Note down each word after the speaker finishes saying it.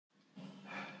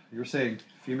You're saying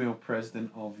female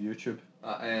president of YouTube.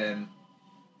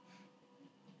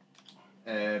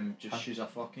 She's a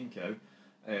fucking cow.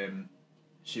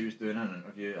 She was doing an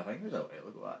interview, I think it was a while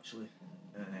ago actually,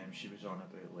 and she was on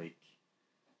about like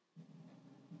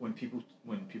when people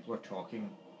are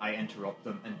talking, I interrupt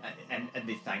them and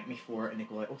they thank me for it and they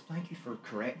go like, oh, thank you for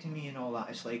correcting me and all that.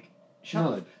 It's like, shut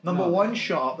up. Number one,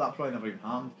 shut up. That probably never even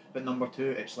happened. But number two,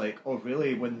 it's like, oh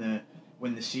really? When the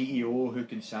CEO who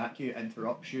can sack you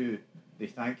interrupts you, they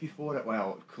thank you for it.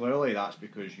 Well, clearly that's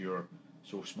because you're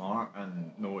so smart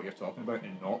and know what you're talking about,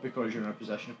 and not because you're in a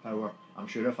position of power. I'm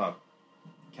sure if a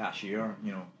cashier,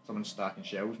 someone stacking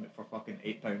shelves for fucking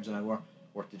 £8 an hour,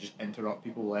 were to just interrupt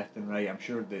people left and right, I'm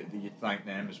sure that you'd thank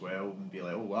them as well and be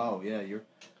like, oh wow, yeah,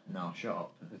 no, shut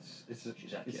up.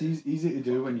 It's easy to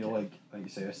do when you're like you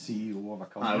say, a CEO of a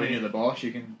company. When you're the boss,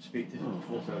 you can speak to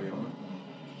folk how you want.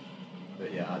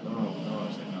 But yeah, I don't know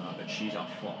what's like that, but she's a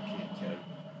fucking cow.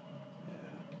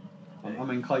 Yeah. I'm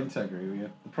inclined to agree with you.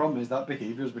 The problem is that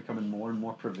behaviour is becoming more and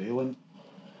more prevalent.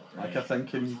 Right. Like I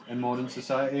think in modern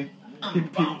society.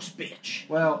 Boss bitch.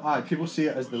 Well, people see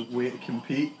it as the way to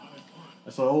compete.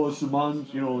 It's like, oh, it's the man,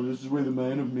 this is where the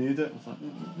men have made it. It's like,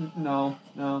 no,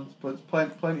 but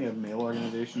plenty of male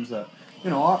organisations that,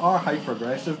 are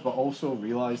hyper-aggressive, but also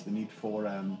realise the need for,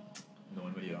 knowing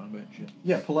what you're on about shit.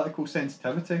 Yeah, political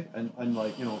sensitivity and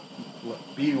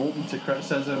being open to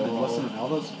criticism and listening to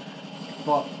others.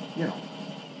 But,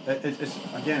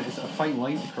 it's a fine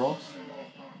line to cross.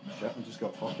 Shit, I just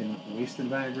got fucking wasted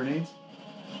by grenades.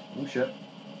 Oh shit.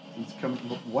 He's coming.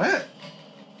 What?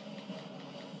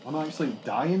 I'm actually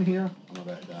dying here. I'm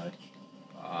about to die.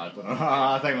 I don't know.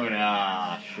 I think we're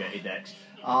gonna. Shitty dicks.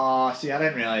 See, I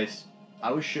didn't realise.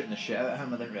 I was shooting the shit out of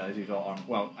him. I didn't realise he was all armed.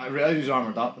 Well, I realised he was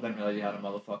armoured up. I didn't realise he had a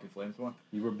motherfucking flamethrower.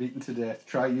 You were beaten to death.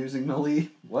 Try using melee.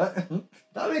 What?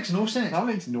 That makes no sense. That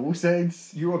makes no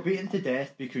sense. You were beaten to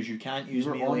death because you can't use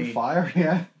melee. You were on fire,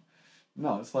 yeah.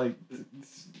 No, it's like...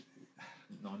 It's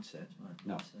nonsense, man.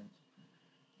 No. Nonsense.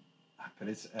 But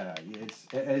it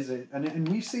is, and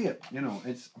we see it,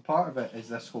 it's a part of it is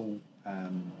this whole,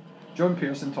 John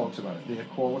Pearson talks about it, the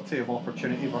equality of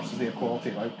opportunity versus the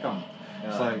equality of outcome. Yeah.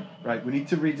 It's like, right, we need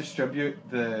to redistribute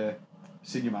the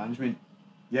senior management.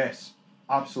 Yes,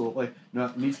 absolutely. No,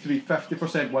 it needs to be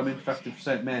 50% women,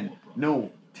 50% men.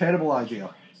 No, terrible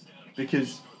idea.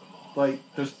 Because, like,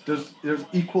 there's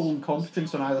equal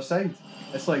incompetence on either side.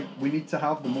 It's like, we need to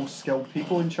have the most skilled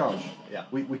people in charge. Yeah.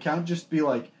 We can't just be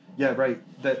like, yeah, right,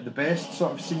 the best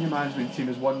sort of senior management team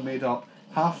is one made up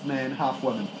half men, half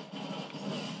women.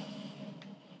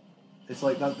 It's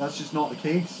like that's just not the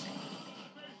case.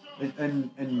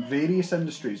 In various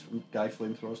industries, guy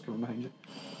flamethrowers coming behind you.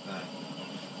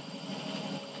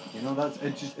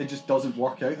 It just doesn't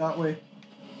work out that way.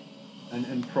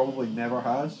 And probably never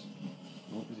has.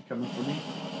 Oh, is he coming for me?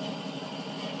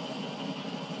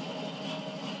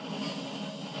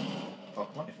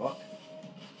 Fuck, what the fuck?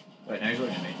 Right, now he's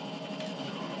looking at me.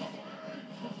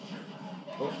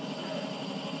 Oh.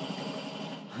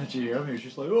 Did you hear him? He was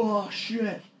just like, oh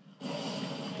shit!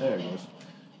 There he goes.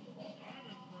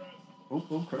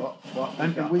 Oh, crap. Fuck.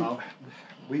 And we've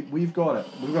got it.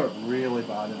 We've got it really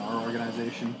bad in our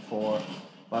organisation for,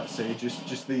 let's say,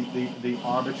 just the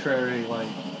arbitrary, like...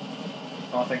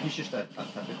 Oh, I think he's just a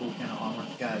typical kind of armoured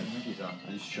guy. I think he's a...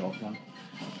 He's shotgun.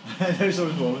 There's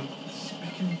someone's moving.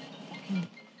 Speaking fucking...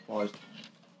 Paused.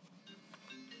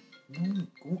 No,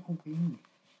 go away.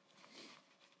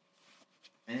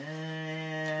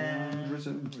 And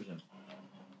resume.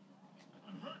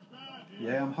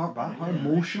 Yeah, I'm hurt bad. How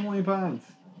emotionally bad.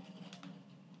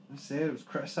 I said it was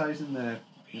criticising the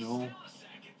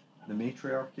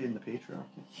matriarchy and the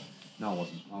patriarchy. No, I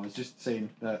wasn't. I was just saying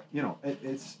that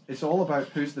it's all about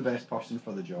who's the best person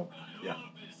for the job. Yeah.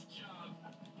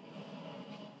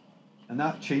 And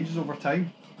that changes over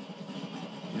time.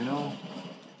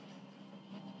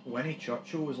 Winnie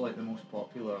Churchill was like the most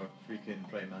popular freaking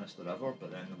Prime Minister ever,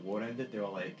 but then the war ended, they were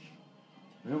like...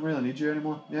 We don't really need you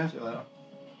anymore. Yeah. See you later.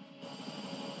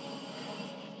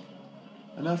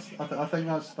 And I think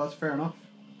that's fair enough.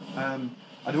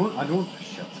 I don't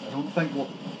think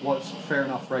what's fair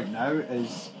enough right now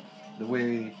is the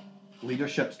way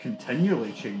leadership's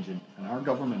continually changing in our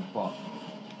government, but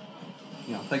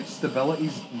I think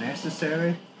stability's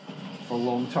necessary for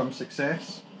long-term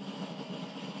success.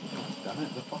 God damn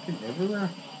it, they're fucking everywhere.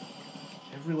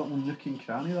 Every little nook and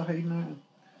cranny they're hiding out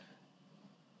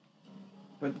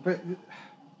in. But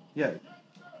yeah,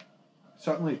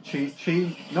 certainly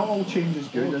change. Not all change is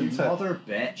good. You mother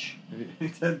bitch. Who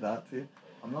did that to you?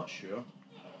 I'm not sure,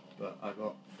 but I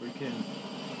got freaking...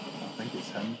 I think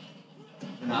it's him.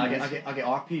 And I get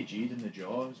RPG'd in the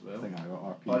jaw as well. I think I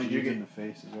got Or did you RPG'd get- in the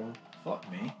face as well.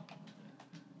 Fuck me.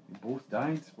 We both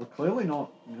died. We're clearly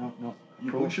not You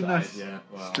approaching both died, this yeah,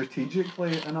 wow.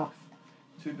 strategically enough.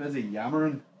 Too busy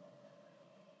yammering.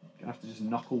 Gonna have to just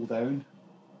knuckle down.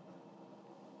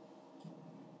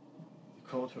 You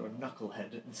called her a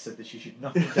knucklehead and said that she should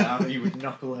knuckle down or you would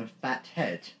knuckle her fat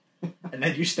head. And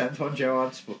then you stamped on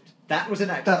Gerard's foot. That was an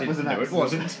accident. That was an No, it accident.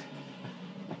 wasn't.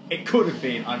 It could have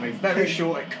been. I'm very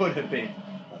sure it could have been.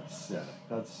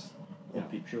 That's Yeah,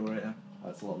 Peep Show right there.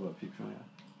 that's a little bit of Peep Show, yeah.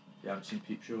 If you haven't seen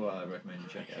Peep Show, I recommend you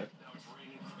check it out.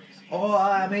 Oh,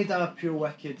 I made a pure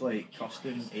wicked like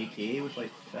custom AK with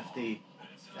like 50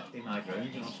 mag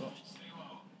rounds and all sorts.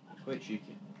 Quite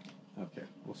cheeky. Okay,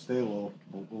 we'll stay low.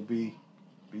 We'll be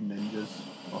ninjas,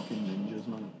 fucking ninjas,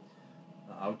 man.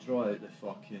 I'll draw out the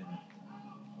fucking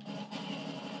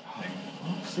thing.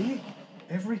 Fuck's sake,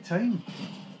 every time.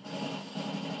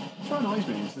 That's what annoys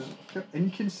me is there's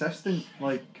inconsistent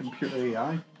like computer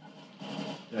AI.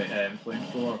 Right,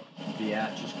 flamethrower,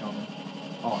 biatch is coming.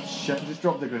 Oh shit! Just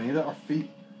dropped the grenade at our feet.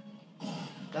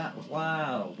 That was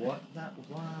wow, what? That was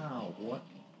wow, what?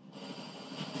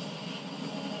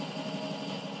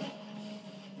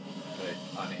 Right,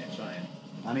 I need to try and...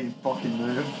 I need to fucking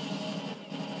move.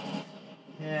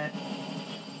 Yeah.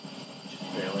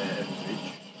 Just barely out of his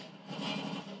reach.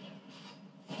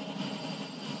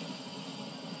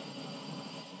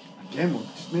 Again, we're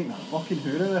just making a fucking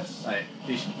hoor of this. Right,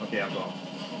 decent. Okay, I've got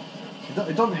him.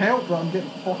 It doesn't help that I'm getting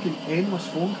fucking endless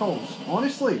phone calls.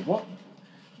 Honestly, what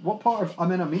part of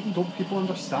I'm in a meeting don't people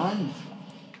understand?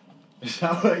 Is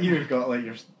that what you've got, like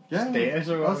your status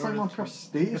or whatever? That's like my first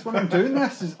status when I'm doing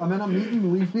this. Is I'm in a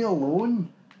meeting, leave me alone.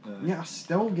 And yet I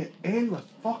still get endless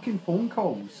fucking phone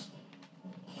calls.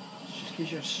 It's just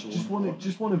because you're so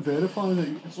Just want to verify that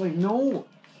it's like no,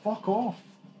 fuck off.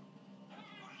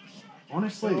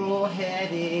 Honestly, so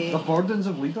heady. the burdens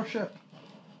of leadership.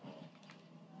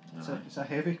 Uh-huh. It's a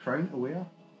heavy crown to wear.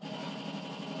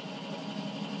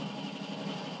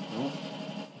 No.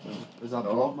 Is that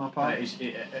block my part?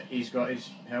 He's got his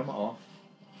helmet off.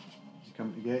 Is he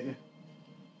coming to get you?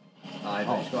 Aye,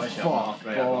 Oh, he's got his helmet off.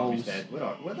 Right, I got him, he's balls.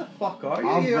 dead. Where the fuck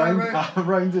are you? I've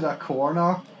rounded a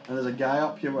corner and there's a guy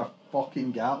up here with a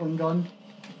fucking Gatling gun.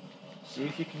 See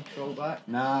if you can crawl back.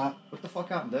 Nah. What the fuck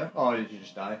happened there? Oh, did you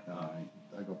just die?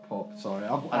 Aye, I got popped, sorry.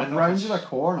 I I've don't know if rounded it's- a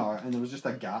corner and there was just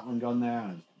a Gatling gun there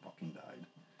and I fucking died.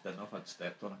 Didn't know if I'd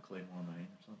stepped on a Claymore 9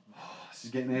 or something. This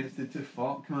is getting edited to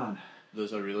fuck, man.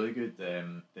 There's a really good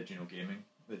Did You Know Gaming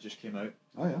that just came out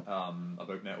Oh yeah.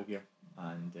 about Metal Gear,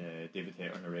 and David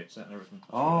Hayter narrates it and everything. It's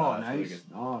Oh, really nice. good.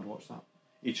 Oh, I'd watch that.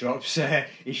 He drops,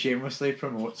 he shamelessly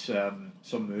promotes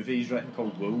some movie he's written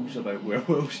called Wolves, about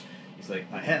werewolves. He's like,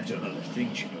 I have done other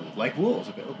things, you know, like wolves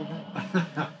available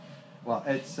now. Well,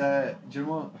 it's do you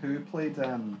know who played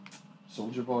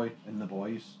Soldier Boy in The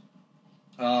Boys?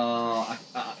 I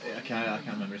can't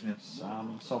remember his name.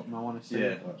 Sam something I want to say.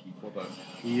 Yeah. But What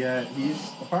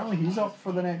about? he's up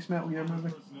for the next Metal Gear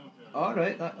movie.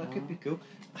 Alright, that could be cool.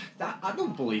 I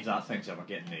don't believe that thing's ever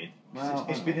getting made. 'Cause Well,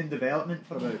 it's been in development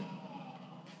for about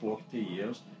 40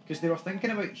 years. Because they were thinking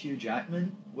about Hugh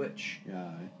Jackman, which Yeah,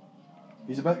 aye.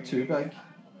 He's a bit too big.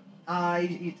 I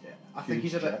think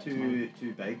he's a bit Hugh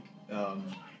too big.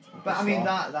 But I mean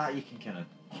that you can kind of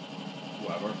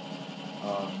whatever.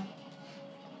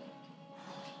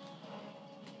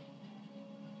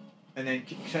 And then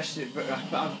Christian, but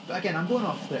again, I'm going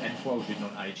off the info I was reading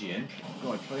on IGN.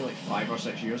 God, probably like 5 or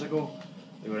 6 years ago,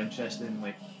 they were interested in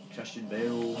like Christian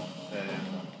Bale.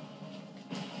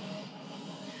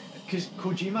 Because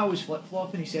Kojima was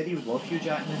flip-flopping. He said he would love Hugh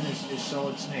Jackman as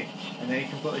Solid Snake, and then he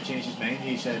completely changed his mind.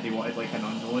 He said he wanted like an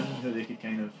unknown who they could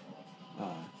kind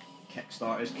of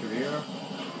kickstart his career.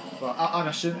 But I'm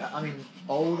assuming, I mean,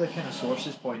 all the kind of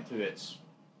sources point to it's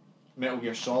Metal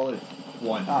Gear Solid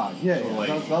 1. Yeah, So, yeah.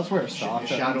 like, That's where it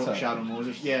started. isn't it? Shadow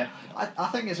Moses. Yeah, I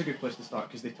think it's a good place to start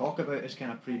because they talk about his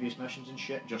kind of previous missions and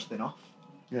shit just enough.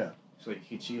 Yeah. So like,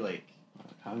 you could see like,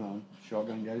 Hang on,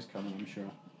 shotgun guy's coming, I'm sure.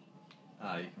 he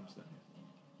comes down.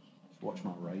 Just watch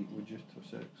my right, would you, to a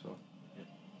sec, so. Yeah.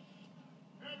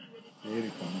 There he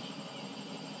comes.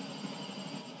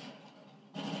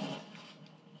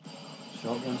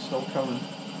 Shotgun's still coming.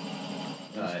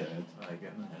 He's dead.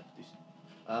 Get him in there.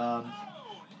 Decent.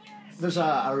 There's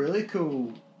a really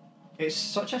cool. It's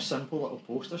such a simple little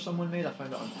poster someone made. I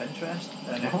found it on Pinterest,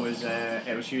 and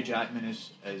it was Hugh Jackman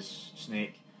as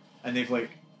Snake, and they've like,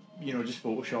 you know, just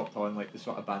photoshopped on like the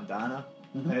sort of bandana,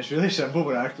 and it's really simple,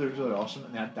 but actually it was really awesome.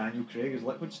 And they had Daniel Craig as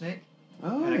Liquid Snake,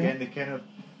 and again they kind of,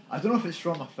 I don't know if it's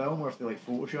from a film or if they like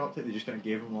photoshopped it. They just kind of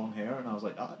gave him long hair, and I was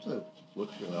like, that actually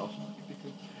looks really awesome. That could be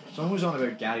cool. Someone was on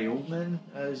about Gary Oldman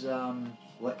as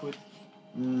Liquid.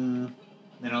 Mm.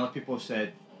 Then other people have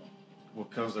said, well,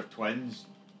 because they're twins,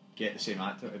 get the same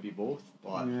actor to be both.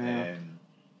 But Yeah.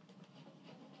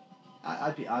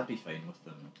 I'd be fine with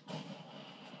them.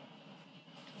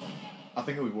 I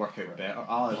think it would work out better.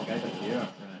 There's a guy down here.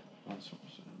 Right. That's what I'm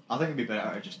saying. I think it'd be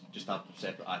better to just have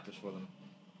separate actors for them.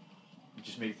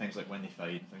 Just make things like when they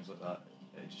fight and things like that.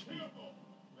 It'd just be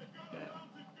better.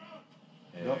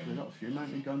 They got a few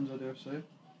 90 guns, I dare say.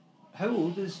 How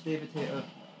old is David Hayter?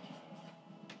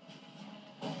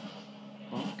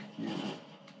 Fuck you.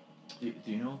 Do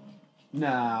you know?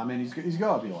 Nah, I mean he's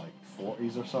got to be like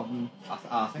 40s or something.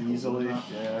 I think Easily, older than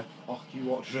that. yeah. Oh, he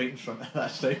walked right in front of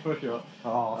that sniper shot.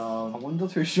 Oh, I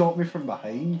wondered who shot me from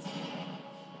behind.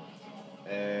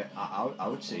 I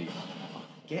would say,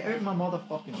 get out of my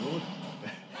motherfucking road.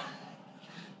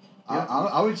 Yeah.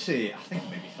 I would say, I think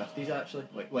maybe 50s actually,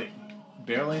 like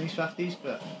barely in his 50s,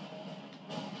 but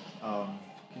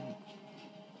Fucking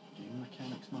game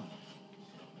mechanics, man.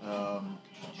 Right,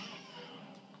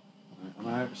 am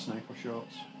I out of sniper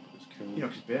shots? It's cool. you know,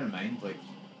 because bear in mind, like,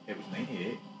 it was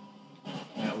 98.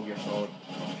 Metal Gear Solid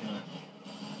first came out.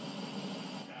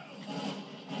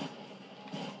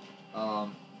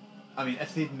 I mean,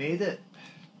 if they'd made it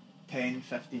 10,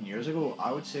 15 years ago,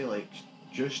 I would say, like,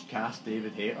 just cast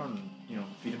David Hayter and, you know,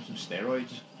 feed him some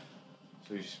steroids.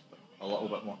 So he's a little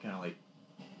bit more kind of like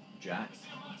jacked.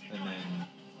 And then,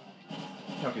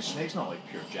 you know, because Snake's not like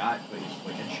pure jack, but he's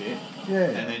like in shape. Yeah.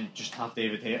 And then just have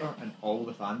David Hayter and all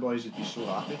the fanboys would be so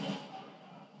happy.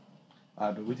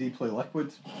 But would he play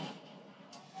Liquid?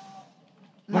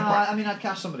 Nah, I mean, I'd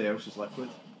cast somebody else as Liquid,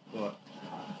 but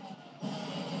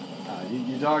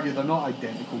You'd argue they're not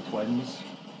identical twins.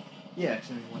 yeah,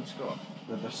 because I mean, one's got.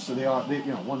 You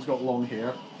know, one's got long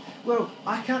hair. Well,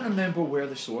 I can't remember where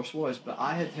the source was, but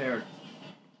I had heard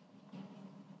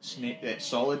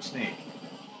Solid Snake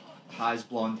has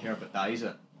blonde hair but dyes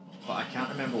it, but I can't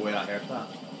remember where I heard that.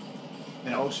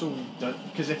 And it also does,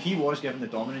 because if he was given the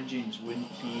dominant genes, wouldn't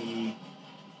he?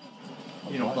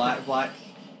 You know, black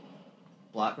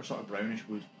or sort of brownish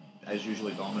is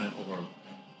usually dominant over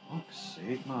Fuck's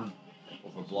sake, man.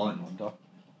 over blonde. Wonder.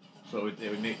 So it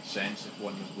would make sense if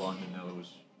one was blonde and the other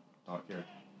was dark haired.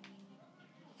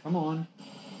 Come on.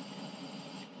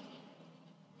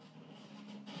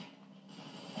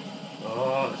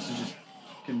 Oh, this is just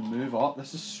fucking move up.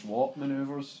 This is swap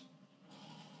maneuvers.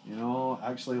 You know,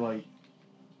 actually, like,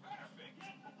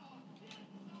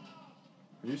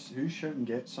 who's shouting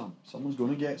get some? Someone's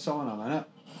gonna get some in a minute.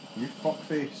 You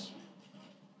fuckface.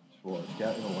 Let's get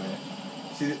out of the way.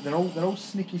 See, they're all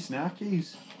sneaky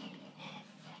snackies. Oh,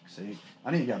 fuck's sake!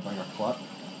 I need to get a bigger clip.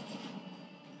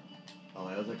 Oh,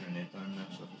 there's a grenade down there,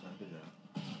 so if there's anything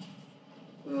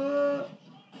there.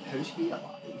 How's he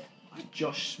alive? I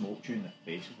just smoked you in the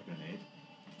face with a grenade.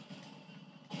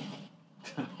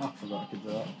 I forgot I could do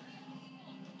that.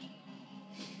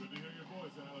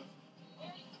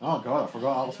 Oh god, I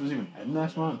forgot Alice was even in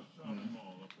this, man.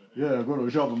 Yeah, I'm going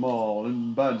to shop them all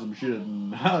and ban some shit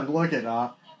and look at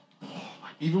that.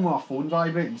 Even with my phone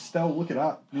vibrating, still, look at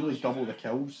that. Nearly double the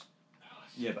kills.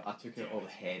 Yeah, but I took out all the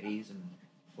heavies and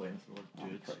flamethrower I'm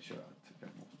dudes. pretty sure I took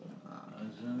out most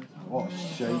of it. What What a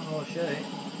shite. Oh, shit.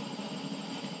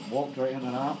 Walked right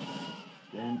into that.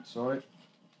 Again, sorry.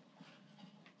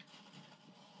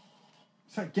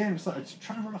 It's like it's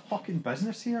trying to run a fucking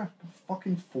business here.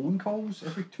 Fucking phone calls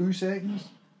every 2 seconds.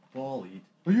 Volleyed.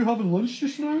 Are you having lunch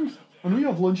just now? I know you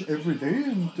have lunch every day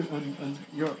and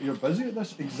you're busy at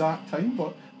this exact time,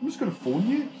 but I'm just going to phone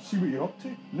you, see what you're up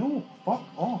to. No, fuck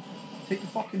off. Take the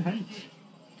fucking hints.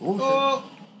 Oh!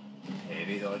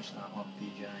 Heavy dodge that one,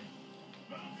 PJ.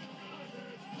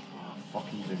 Oh,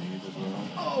 fucking grenade as well.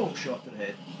 Oh, shot to the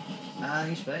head. Nah,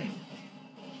 he's fine.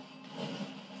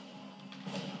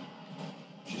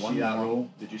 Did you see that roll?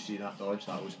 Did you see that dodge?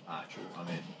 That was actual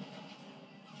amazing.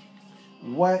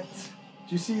 What?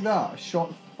 Do you see that? I shot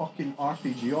the fucking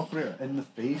RPG operator in the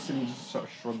face and he just sort of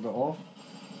shrugged it off.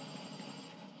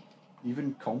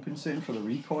 Even compensating for the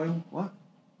recoil. What?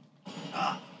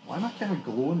 Why am I kind of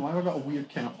glowing? Why have I got a weird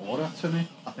kind of aura to me?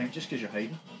 I think just because you're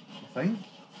hiding. I think.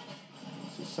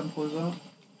 It's as simple as that.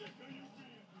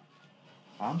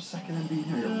 I'm sick of them being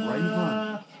here. You're right,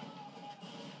 man.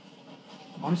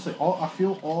 Honestly, I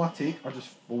feel all I take are just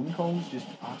phone calls, just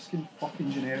asking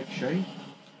fucking generic shit.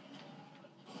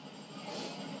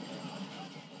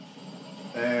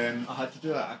 I had to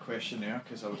do a questionnaire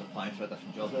because I was applying for a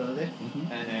different job the other day.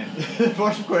 Mm-hmm. And the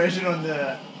first question on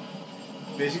the...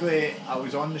 Basically, I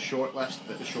was on the short list,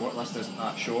 but the short list isn't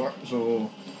that short, so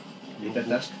you did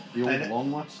this. The old And-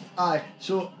 long list. Aye,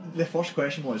 so the first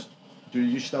question was, do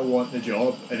you still want the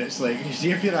job? And it's like,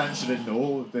 see, if you're answering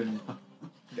no, then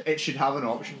it should have an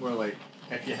option where, like,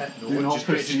 if you hit no,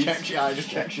 it just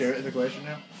checks you out of the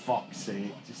questionnaire. Fuck's sake,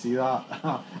 do you see that?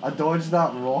 I dodged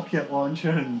that rocket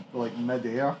launcher in, like,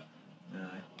 mid-air.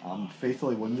 Aye. I'm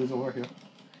fatally wounded over here.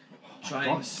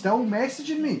 Trying. Still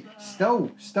messaging me.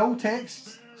 Still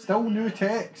texts. Still new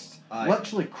texts. Aye.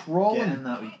 Literally crawling. Get in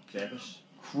that wee crevice.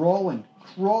 Crawling.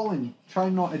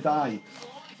 Trying not to die.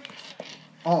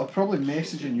 Oh, probably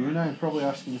messaging you now. Probably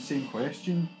asking the same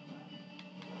question.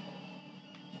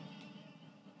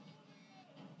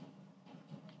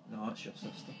 No, it's your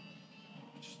sister.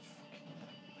 Just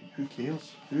fucking,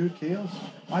 who cares?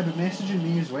 I've been messaging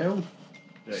me as well.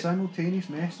 Right. Simultaneous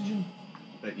messaging.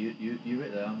 Right, you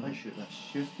right there. I'm going to shoot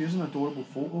this. Here's an adorable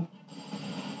photo.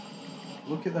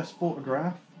 Look at this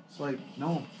photograph. It's like,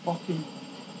 no, fucking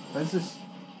business.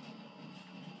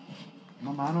 I'm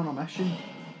a man on a mission.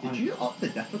 Did you up the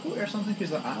difficulty or something?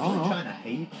 Because they're actually trying to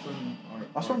hide from...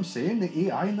 That's what I'm saying. The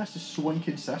AI in this is so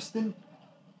inconsistent.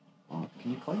 Oh,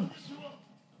 can you climb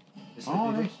this?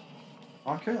 Oh, nice.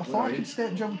 Okay, I thought I could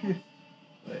step jump you.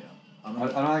 Right,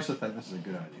 I actually think this is a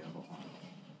good idea, but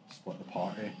split the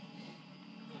party.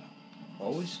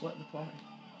 Always split the party.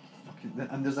 Fucking,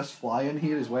 and there's this fly in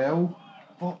here as well.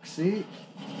 Fuck's sake.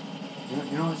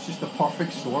 You know, it's just a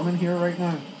perfect storm in here right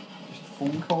now. Just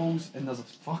phone calls and there's a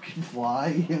fucking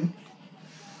fly.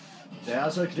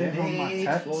 There's a grenade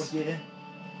for you.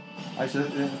 Actually,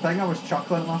 the thing I was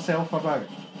chuckling at myself about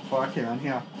before I came in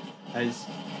here is,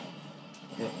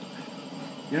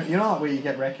 you know that way you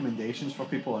get recommendations for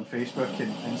people on Facebook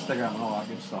and Instagram and all that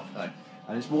good stuff. Aye.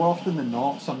 And it's more often than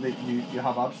not somebody you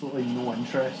have absolutely no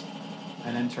interest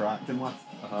in interacting with.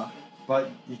 Uh-huh.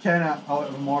 But you kind of, out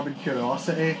of morbid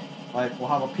curiosity, like, we'll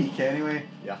have a peek anyway.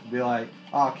 Yeah. Be like,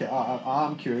 oh, okay,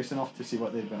 I'm curious enough to see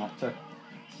what they've been up to.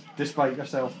 Despite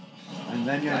yourself. And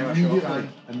then you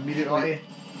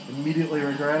immediately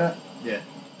regret it. Yeah.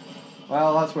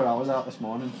 Well, that's where I was at this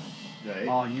morning. Right.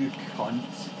 Oh, you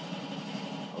cunt.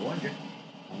 I warned you.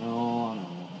 I know.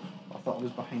 I thought I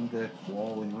was behind the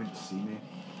wall and you went to see me.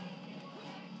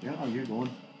 Where are you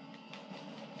going?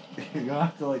 You're gonna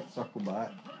have to, like, circle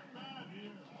back.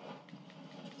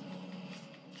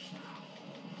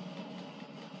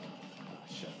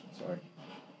 Shit, sorry.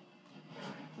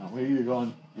 Now, where are you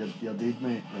going? You're dead,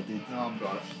 mate. You're dead. No, I'm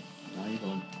got it. No, you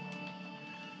don't.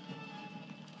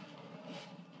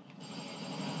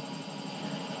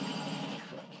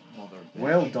 Mother bitch.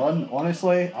 Well done.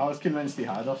 Honestly, I was convinced he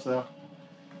had us there.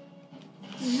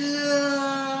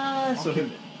 Yeah. So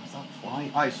Fucking, is that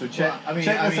fly? Aye, so check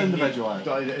this individual out.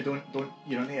 Don't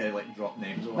you don't need to, like, drop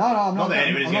names or No, I'm not. Not that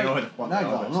anybody's gonna know who the fuck they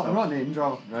are. I'm not name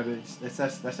dropping. Right, it's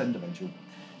this individual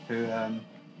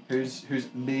who's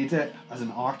made it as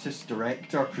an artist,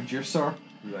 director, producer.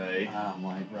 Right. And I'm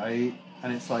like, right,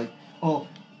 and it's like, oh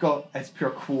God, it's pure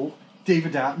quote.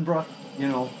 David Attenborough,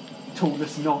 told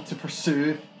us not to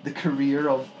pursue the career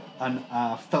of an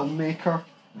filmmaker.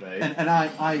 Right. And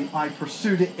I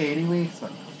pursued it anyway. It's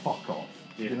like, fuck off.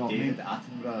 David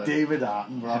Attenborough. David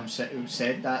Attenborough. Who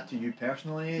said that to you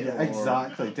personally? Yeah,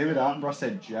 exactly. David Attenborough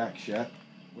said jack shit.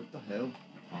 What the hell?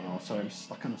 I know, sorry, I'm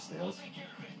stuck on the stairs.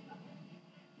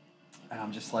 And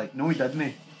I'm just like, no, he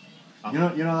didn't. You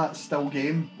know that still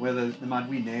game where the mad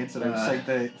wee Neds are outside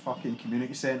the fucking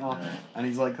community centre, and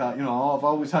he's like that, oh, I've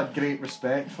always had great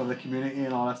respect for the community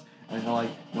and all this, and they're like,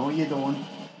 no, you don't.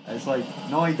 It's like,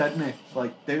 no, he didn't. It's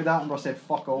like, David Attenborough said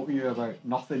fuck all to you about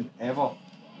nothing ever.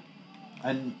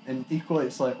 And equally,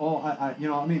 it's like, oh, I you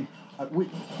know what I mean?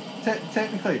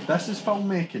 Technically, this is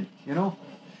filmmaking,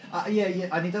 Yeah,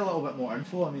 I need a little bit more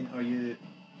info. I mean, are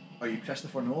you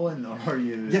Christopher Nolan or are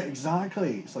you? Yeah,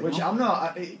 exactly. It's like, which I'm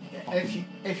not.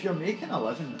 If you're making a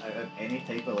living out of any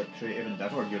type of, like, creative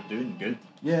endeavour, you're doing good.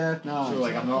 Yeah, no. So,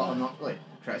 like, I'm not like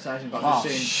criticising, but I'm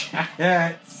just saying.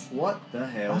 Shit. What the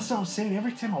hell? That's what I'm saying.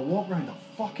 Every time I walk around a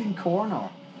fucking corner,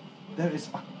 there is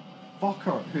a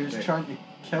fucker who's trying to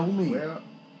kill me. Where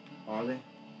are they?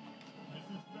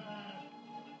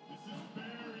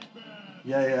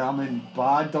 Yeah, I mean,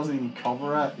 bad doesn't even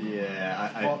cover it.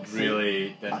 Yeah, I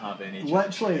really didn't have any.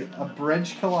 Literally, a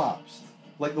bridge collapsed.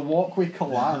 Like, the walkway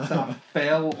collapsed and I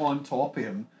fell on top of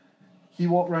him. He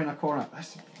walked around a corner.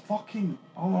 This fucking...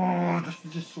 Oh, this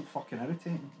is just so fucking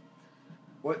irritating.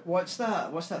 What's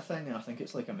that thing? And I think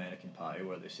it's like American Pie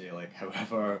where they say, like,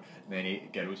 however many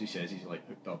girls he says he's, like,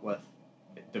 hooked up with,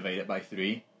 divide it by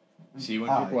 3. See, when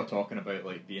people are talking about,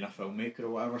 like, being a filmmaker or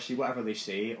whatever, see whatever they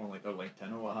say on, like, their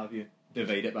LinkedIn or what have you,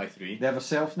 divide it by 3. They have a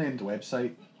self-named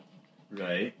website.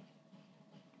 Right.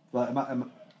 Like,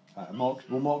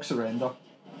 we'll mock surrender.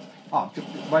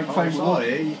 Right, fine.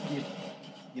 Sorry.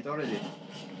 I'd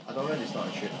already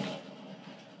started shooting.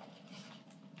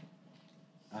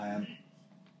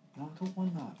 No, I don't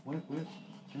want that. Wait,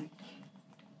 can you...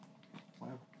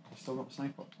 Whatever. I've still got the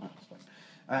sniper. Right, that's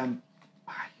fine.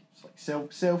 It's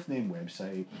like self-named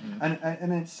website,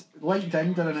 and it's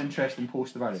LinkedIn did an interesting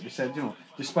post about it. They said,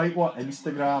 despite what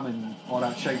Instagram and all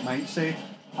that shit might say,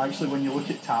 actually when you look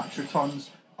at tax returns,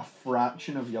 a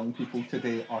fraction of young people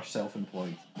today are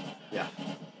self-employed. Yeah.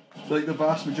 Like the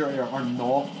vast majority are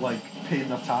not like paying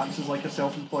their taxes like a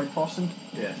self-employed person.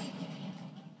 Yeah.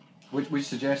 Which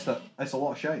suggests that it's a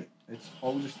lot of shite. It's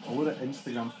all just a load of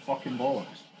Instagram fucking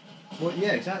bollocks. Well,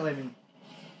 yeah, exactly. I mean,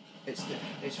 it's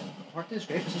hard to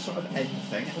describe. It's a sort of in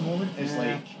thing at the moment. It's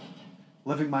like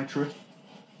living my truth.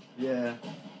 Yeah.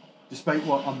 Despite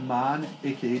what a man,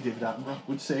 aka David Attenborough,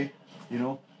 would say,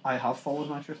 I have followed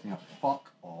my truth. And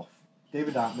fuck off.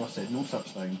 David Attenborough said no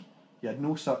such thing. He had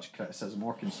no such criticism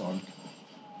or concern.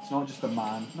 It's not just a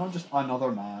man, not just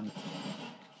another man.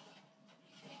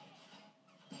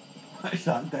 What is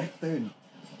that dick doing?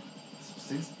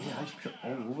 It's pure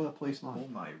all over the place, man. Oh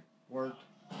my word.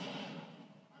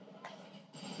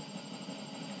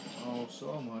 Oh,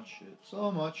 so much shit.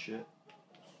 So much shit.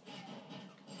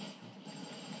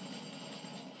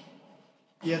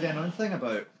 Yeah, the annoying thing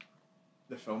about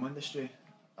the film industry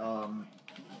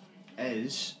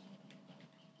is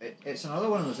it's another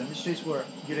one of those industries where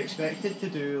you're expected to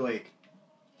do like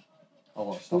a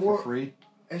lot of stuff for free.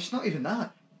 It's not even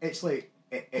that. It's like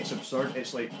it's absurd.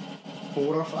 It's like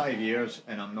 4 or 5 years,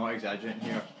 and I'm not exaggerating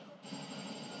here,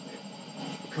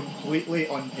 completely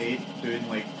unpaid, doing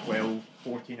like 12,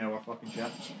 14-hour fucking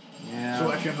shifts. Yeah.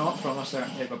 So if you're not from a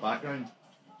certain type of background,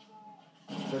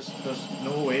 there's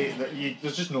no way that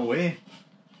there's just no way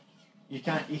you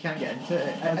can't get into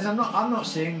it. And I'm not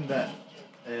saying that.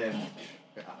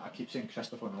 I keep saying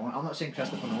Christopher Nolan. I'm not saying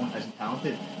Christopher Nolan isn't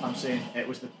talented. I'm saying it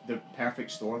was the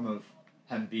perfect storm of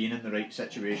him being in the right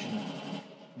situation,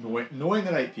 knowing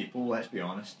the right people. Let's be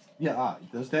honest. Yeah,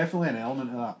 there's definitely an element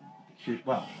of that.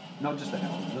 Well, not just an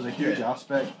element. There's a huge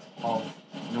aspect of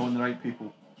knowing the right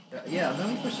people. Yeah,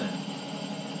 1,000,000%.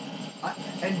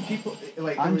 And people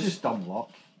like. And just dumb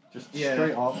luck. Just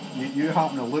straight up. You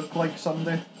happen to look like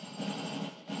somebody.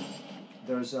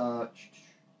 There was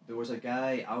a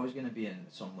guy. I was gonna be in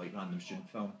some like random student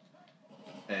film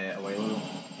a while ago,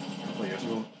 a couple of years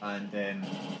ago, and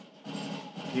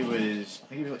he was, I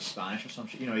think he was like Spanish or some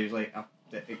shit. He was like a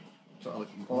sort of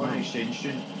like foreign exchange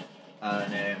student,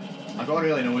 and I got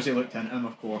really nosy, looked into him,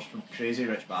 of course, from crazy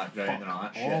rich background and all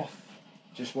that shit.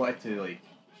 Just wanted to like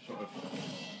sort of.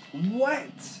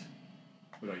 What?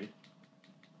 Where are you?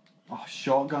 Oh,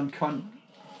 shotgun cunt,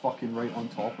 fucking right on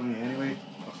top of me anyway.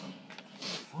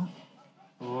 Fuck.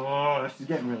 Oh, this is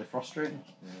getting really frustrating.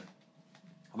 Yeah.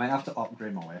 I might have to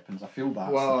upgrade my weapons. I feel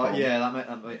that. Well, yeah,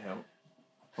 that might help.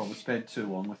 Probably spent too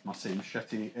long with my same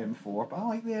shitty M4, but I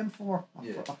like the M4.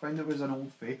 I found it was an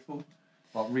old faithful.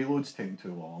 But reload's taking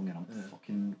too long, and I'm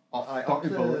fucking 30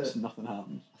 bullets and nothing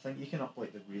happens. I think you can up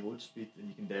like the reload speed, and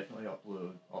you can definitely up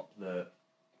the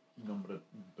number of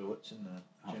bullets in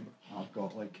the chamber. I've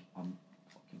got like fucking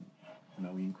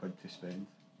 £1,000,000 to spend.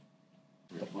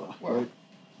 Well.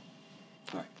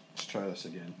 Right, let's try this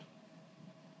again.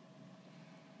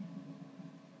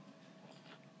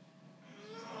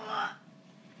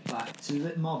 Back to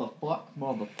it,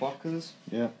 motherfuckers.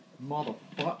 Yeah.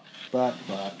 Motherfuck. Back.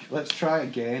 Let's try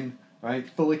again. Right,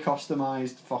 fully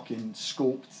customised, fucking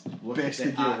scoped,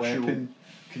 bested your weapon.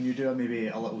 Can you do maybe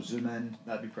a little zoom in?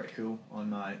 That'd be pretty cool on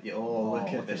my. Look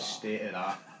at the state of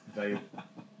that vial.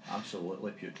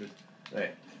 Absolutely putrid.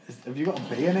 Right. Have you got a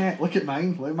bayonet? Look at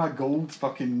mine. Look at my gold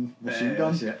fucking machine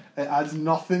gun. Yeah. It adds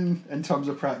nothing in terms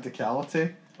of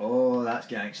practicality. Oh, that's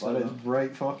gangster. But it's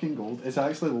bright fucking gold. It's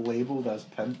actually labelled as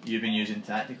pimp. You've been using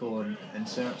tactical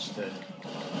inserts to.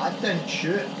 I didn't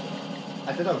shoot.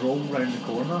 I did a roll round the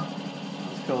corner.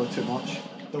 It's colour too much.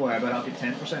 Don't worry about it. I'll get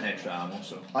 10% extra ammo.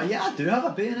 So. Yeah, I do have a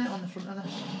bayonet on the front of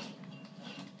this.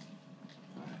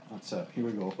 Right, that's it. Here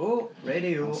we go. Oh,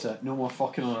 radio. That's it. No more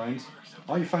fucking around.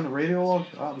 Oh, you found a radio log?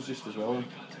 That was just as well.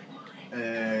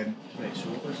 Right, so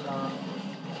what was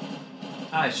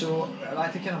that? So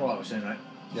back to kind of what I was saying, right?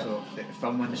 Yep. So the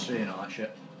film industry and all that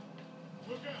shit.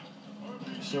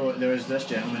 So there was this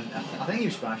gentleman, I think he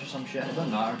was Spanish or some shit, it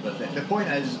doesn't matter, but the point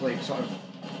is, like, sort of,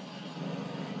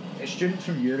 a student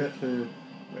from Europe who,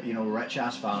 rich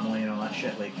ass family and all that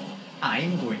shit, like,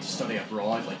 I'm going to study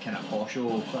abroad, like, kind of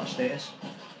posho sort of status.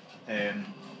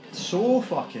 So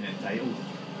fucking entitled.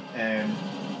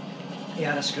 He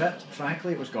had a script,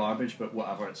 frankly it was garbage, but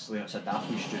whatever, it's a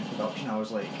daftly student production. I was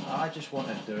like, I just want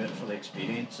to do it for the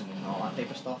experience and all that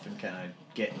type of stuff, and kind of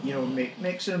get,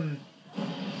 make some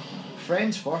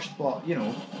friends first, but you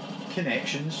know,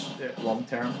 connections long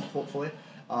term, hopefully.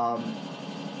 So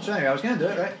anyway, I was gonna do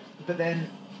it, right, but then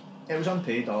it was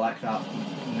unpaid. I like that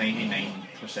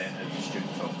 99% of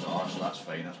student films are, so that's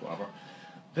fine, that's whatever.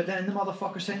 But then the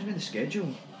motherfucker sends me the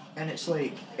schedule, and it's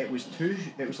like it was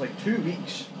like 2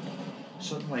 weeks,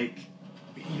 something like,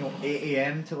 you know, 8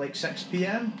 a.m. to like 6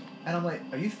 p.m. and I'm like,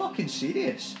 are you fucking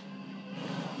serious?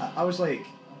 I was like,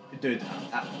 dude,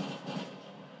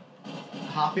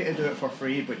 happy to do it for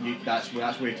free, but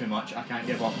that's way too much. I can't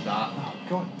give up that. Oh,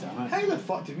 god damn it. How the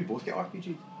fuck did we both get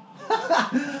RPG?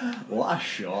 What a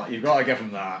shot. You've got to give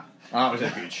him that. That was a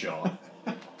good shot.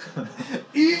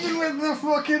 Even with the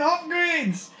fucking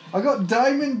upgrades! I got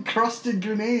diamond crusted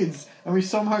grenades and we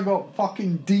somehow got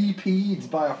fucking DP'd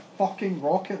by a fucking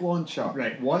rocket launcher.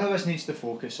 Right, one of us needs to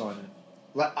focus on it.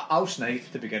 I'll snipe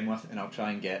to begin with, and I'll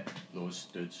try and get those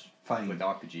dudes. Fine. With the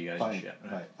RPG guys Fine. and shit.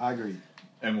 Right, I agree.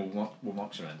 And we'll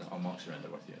mock surrender. I'll mock surrender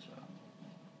with you as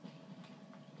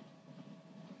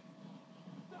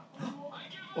well.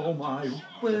 Oh my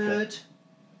word!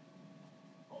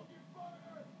 Okay.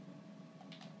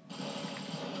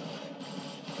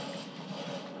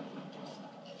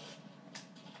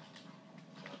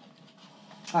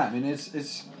 I mean,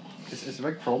 it's a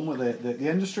big problem with it. The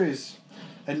industry is,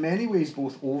 in many ways,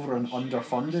 both over and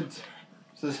underfunded.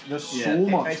 So there's so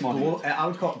much money. I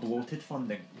would call it bloated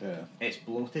funding. Yeah. It's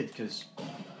bloated because,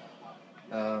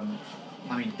 I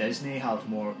mean, Disney have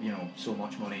more, you know, so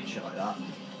much money and shit like that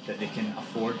they can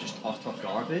afford just utter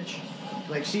garbage.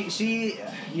 Like, see,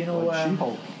 you know, Like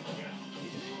She-Hulk.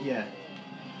 yeah.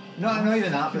 No, not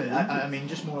even that, but I mean,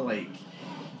 just more like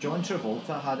John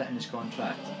Travolta had it in his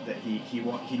contract that he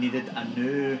needed a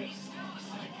new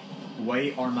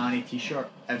white Armani t-shirt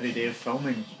every day of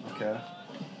filming. Okay.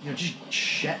 You know, just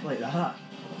shit like that.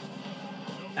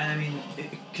 And I mean,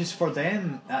 because for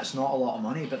them, that's not a lot of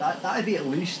money, but that'd be at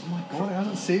least... Oh my god, it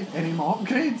hasn't saved any more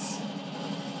upgrades.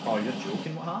 Oh, you're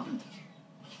joking, what happened?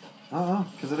 I don't know,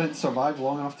 because I didn't survive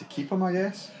long enough to keep them, I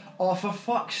guess. Oh, for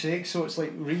fuck's sake, so it's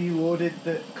like reloaded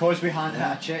because we hadn't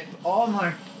hit a check. Oh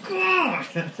my god,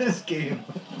 this game.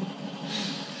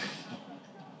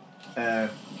 Yeah,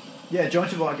 John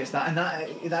Travolta gets that, and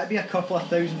that'd be a couple of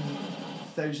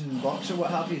thousand bucks or what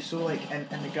have you. So like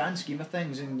in the grand scheme of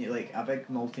things, in like a big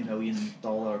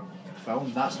multi-million-dollar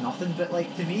film, that's nothing. But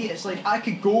like to me, it's like I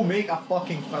could go make a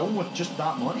fucking film with just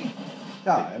that money.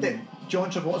 Yeah, I mean,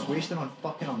 John Travolta's wasting on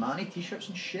fucking Armani t-shirts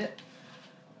and shit.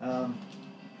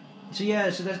 So yeah,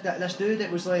 so this dude,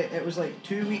 it was like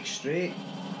 2 weeks straight,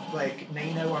 like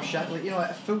 9-hour shit, like, you know,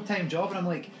 a full-time job, and I'm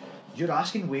like, you're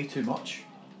asking way too much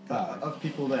of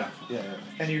people there. Yeah.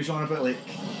 And he was on about like,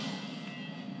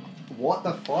 what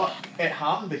the fuck? It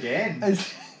happened again.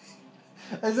 Is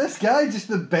this guy just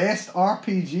the best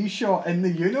RPG shot in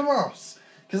the universe?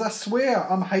 Because I swear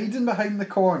I'm hiding behind the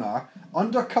corner,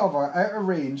 undercover, out of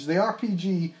range, the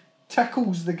RPG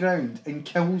tickles the ground and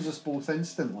kills us both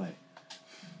instantly.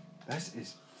 This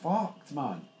is fucked,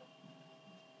 man.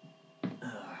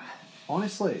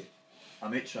 Honestly. I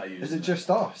may try using Is it just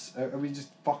us? Are we just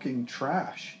fucking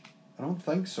trash? I don't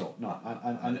think so. No,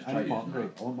 I need my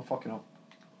upgrade. I want my fucking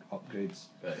upgrades.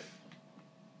 Right.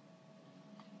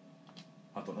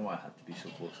 I don't know why I had to be so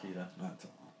close to you then. I don't know.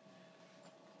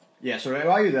 Yeah, so right,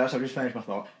 while you do this, I'll just finish my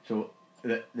thought. So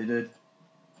they did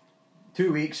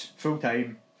 2 weeks, full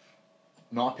time,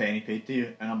 not a penny paid to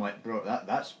you, and I'm like, bro,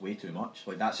 that's way too much.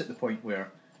 Like, that's at the point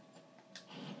where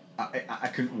I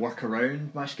couldn't work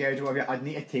around my schedule. I'd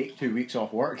need to take 2 weeks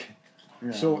off work.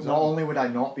 Yeah, so exactly. not only would I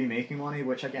not be making money,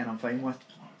 which again I'm fine with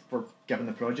for given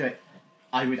the project,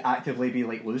 I would actively be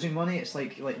like losing money. It's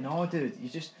like no, dude, you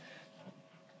just.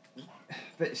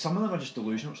 But some of them are just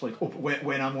delusional. It's like, oh,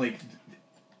 when I'm like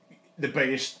the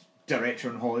biggest director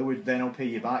in Hollywood, then I'll pay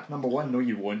you back. Number one, no,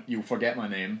 you won't. You'll forget my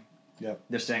name. Yep.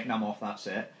 The second I'm off that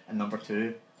set, and number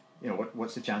two, you know,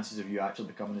 what's the chances of you actually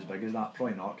becoming as big as that?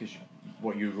 Probably not, because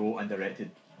what you wrote and directed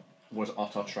was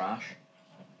utter trash.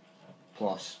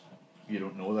 Plus, you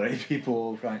don't know the right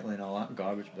people, frankly, and all that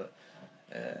garbage. But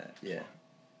yeah,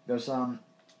 there's that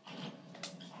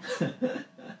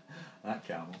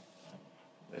camel.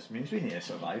 This means we need to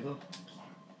survive though.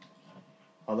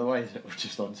 Otherwise, it would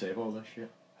just unsave all this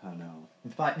shit. I know.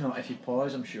 In fact, no. If you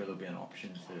pause, I'm sure there'll be an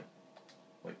option to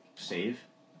like save.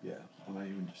 Yeah, I might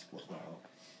even just look that up.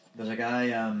 There's a guy,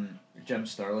 Jim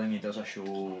Sterling, he does a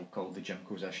show called The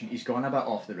Jimquisition. He's gone a bit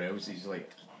off the rails, he's like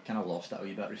kind of lost it a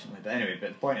wee bit recently. But anyway, but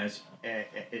the point is,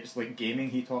 it's like gaming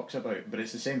he talks about, but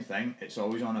it's the same thing. It's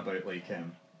always on about like,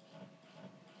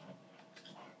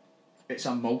 it's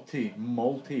a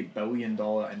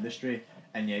multi-billion-dollar industry,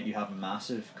 and yet you have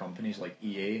massive companies like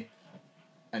EA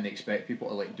and they expect people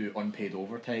to like do unpaid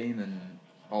overtime and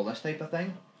all this type of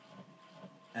thing.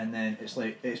 And then it's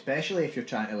like, especially if you're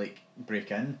trying to like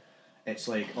break in, it's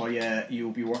like, oh yeah,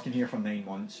 you'll be working here for 9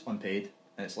 months unpaid,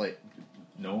 and it's like,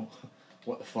 no,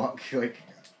 what the fuck, like.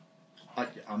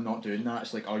 I'm not doing that.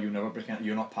 It's like, oh, you'll never break in.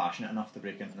 You're not passionate enough to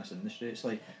break into this industry. It's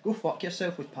like, go fuck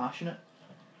yourself with passionate.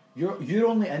 You're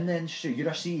only in the industry. You're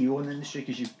a CEO in the industry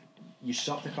because you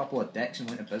sucked a couple of dicks and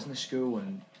went to business school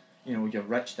and you're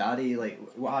rich daddy, like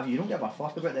what have you. You don't give a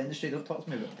fuck about the industry. Don't talk to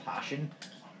me about passion.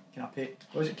 Can I pay?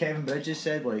 What was it Kevin Bridges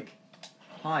said? Like,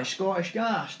 hi Scottish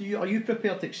Gas. Are you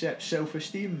prepared to accept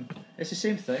self-esteem? It's the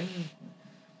same thing.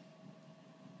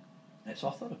 It's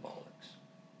utter bollocks.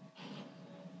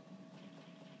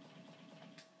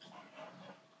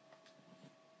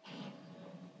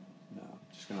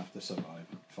 Gonna have to survive.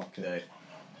 Fuck it.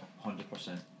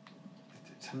 100%.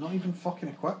 I'm not even fucking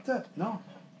equipped it. No,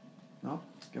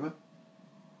 give it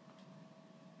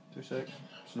 2 seconds.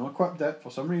 It's not equipped it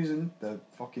for some reason. The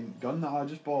fucking gun that I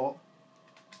just bought.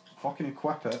 Fucking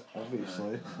equip it,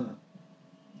 obviously.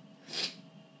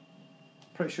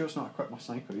 Pretty sure it's not equipped my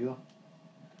sniper either.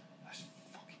 This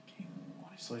fucking game,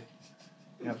 honestly.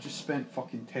 Yeah, I've just spent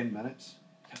fucking 10 minutes.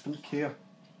 I don't care.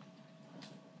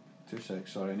 2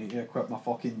 seconds, sorry, I need to equip my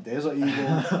fucking Desert Eagle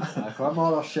and equip my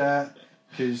other shit,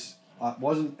 because that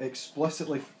wasn't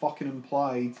explicitly fucking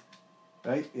implied.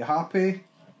 Right, you happy?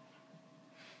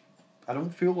 I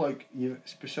don't feel like you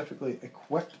specifically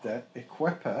equipped it.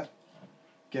 Equip it.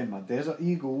 Again, my Desert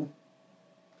Eagle.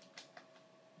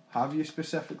 Have you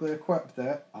specifically equipped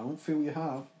it? I don't feel you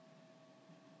have.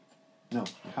 No,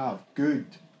 you have. Good.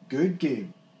 Good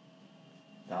game.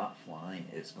 That fly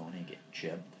is going to get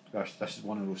chipped. This is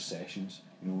one of those sessions,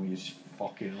 where you just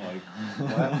fucking like,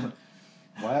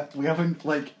 what? We haven't,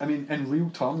 like, I mean, in real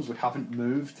terms, we haven't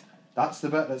moved. That's the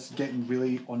bit that's getting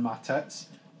really on my tits.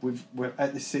 We're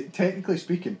at the technically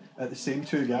speaking, at the same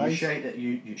two guys.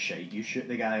 You shoot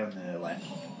the guy on the left.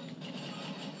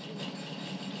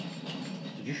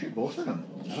 Did you shoot both of them?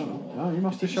 I don't know. No, you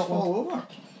must have shot one. Fall over.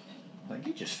 I think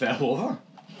he just fell over.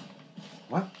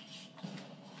 What?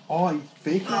 Oh, he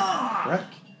faked it, prick.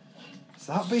 It's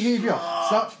that behaviour. It's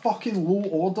that fucking low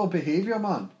order behaviour,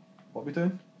 man. What are we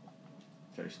doing?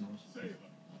 Christ knows.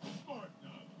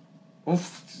 Oh,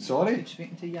 sorry.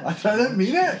 Speaking to you. I didn't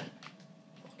mean it.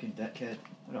 Fucking dickhead.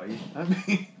 What are you?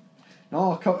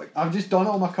 No, I've just done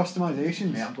all my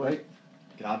customisations. Yeah, I'm going to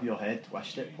grab your head,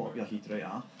 twist it, pop your head right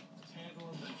off.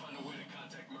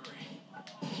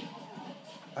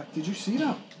 Did you see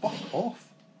that? Fuck off.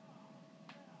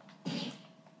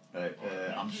 Right,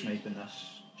 I'm sniping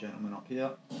this gentleman up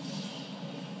here.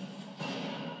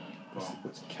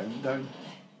 What's countdown?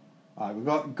 Aye, we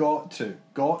got to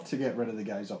get rid of the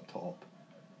guys up top.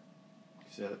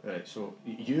 So, right, so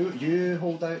you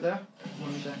hold out there.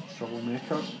 What is that?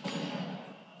 Troublemaker.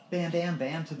 Bam, bam,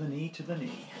 bam, to the knee, to the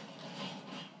knee.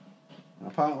 And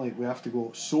apparently we have to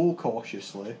go so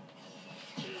cautiously.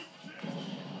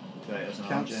 Right, there's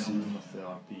another gentleman with the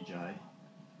RPG.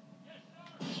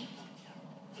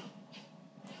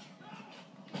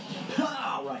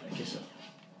 Pow! Right in the kisser.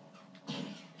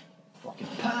 Fucking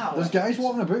pow! There's guys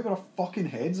walking about with their fucking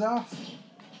heads off.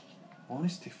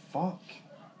 Honest to fuck.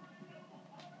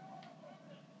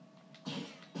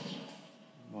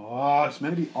 Oh, it's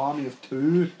meant to be army of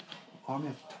two. Army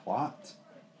of twat.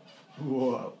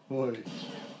 Whoa. Oi.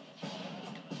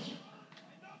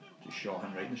 Just shot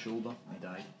him right in the shoulder and he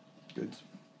died. Good.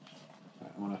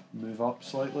 Right, I'm gonna move up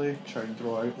slightly, try and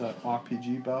draw out that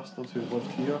RPG bastard who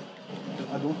lived here.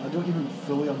 I don't even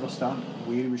fully understand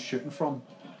where he was shooting from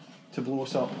to blow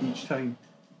us up each time.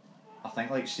 I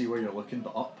think like see where you're looking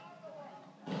but up.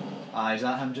 Is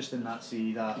that him just in that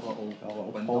that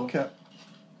little window? Pocket?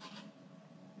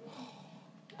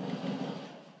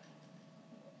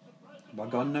 My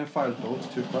gun now fires bullets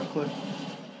too quickly.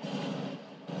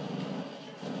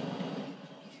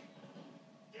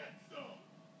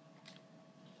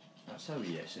 That's how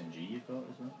wee SMG you've got,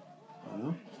 isn't it? I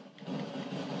know.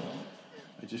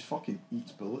 It just fucking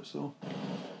eats bullets though.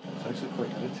 It's actually quite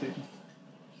irritating.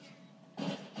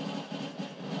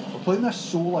 We're playing this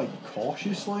so like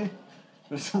cautiously,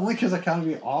 but it's only because I can't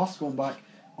be arsed going back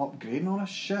upgrading all this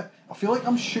shit. I feel like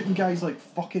I'm shooting guys like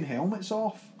fucking helmets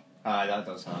off. Aye, that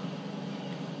does happen.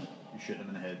 You shoot them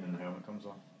in the head and then the helmet comes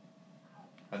off.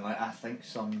 And like I think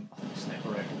sniper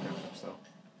rifle kills them still.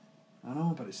 I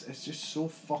know, but it's just so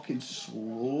fucking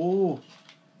slow.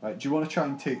 Right, do you want to try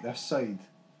and take this side?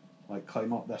 Like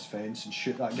climb up this fence and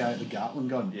shoot that guy at the Gatling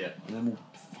gun? Yeah. And then we'll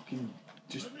fucking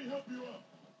just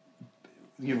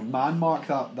man mark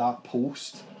that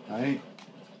post, right?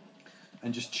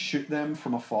 And just shoot them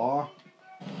from afar.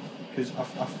 Because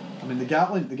I mean the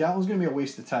Gatling's going to be a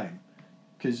waste of time,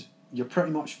 because you're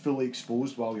pretty much fully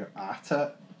exposed while you're at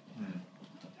it.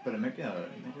 But it might be an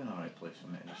alright place for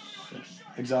me to just...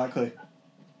 Exactly.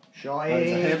 Shotty! That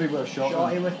is a heavyweight shot.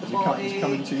 Shotty with the body! He's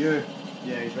coming to you.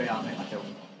 Yeah, he's right at me. I killed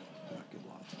him. Yeah, good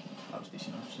lad. That was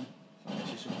decent, actually. If I may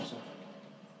say so myself.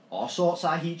 All sorts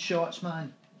of heat shots,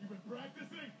 man. You've been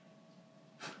practicing?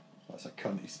 That's a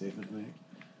cunty statement, mate.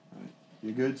 Right.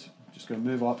 You good? Just going to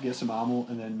move up, get some ammo,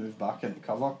 and then move back into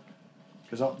cover.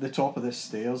 Because up the top of this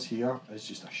stairs here is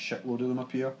just a shitload of them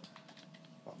up here.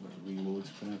 But I'm going to reload.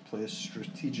 Going to play this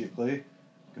strategically.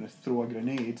 Going to throw a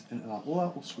grenade into that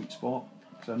little sweet spot.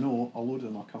 Because I know a load of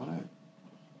them are coming out.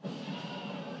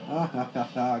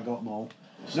 I got them all.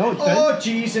 No, oh,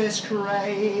 Jesus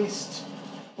Christ!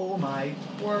 Oh my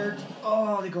word!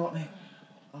 Oh, they got me.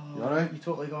 Oh, you alright? You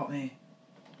totally got me.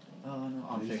 Oh no,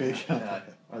 I'm Are you faking faking it. it?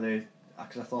 Yeah. Are they?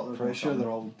 Because I thought they were Pretty sure they're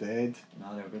all dead.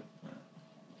 Nah, they're good.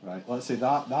 Yeah. Right, let's say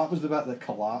that was the bit that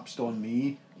collapsed on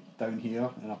me down here,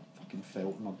 and I fucking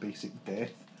felt my basic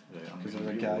death because of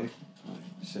a guy. Right,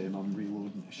 same, I'm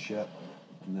reloading the shit,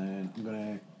 and then I'm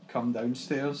gonna come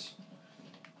downstairs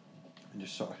and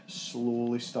just sort of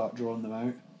slowly start drawing them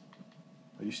out.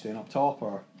 Are you staying up top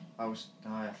or? I was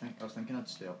thinking I'd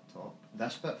stay up top.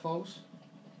 This bit falls.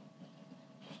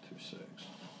 Just 2 6.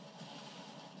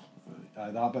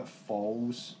 Right, that bit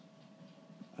falls,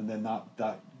 and then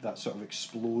that sort of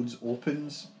explodes,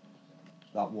 opens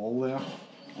that wall there,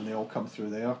 and they all come through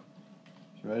there.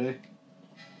 Ready?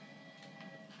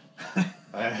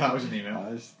 That was an email.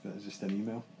 That was just an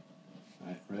email.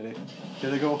 Right, ready?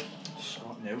 Here they go.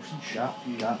 Scott Nelson.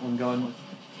 Gatling gun.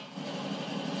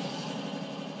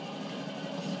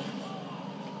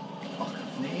 Fuck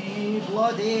me,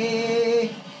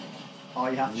 bloody! Oh,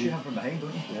 you have to shoot him from behind,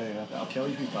 don't you? Yeah. That'll kill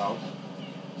you, pal.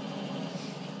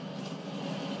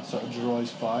 Sort of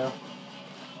draws fire.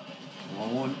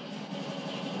 One.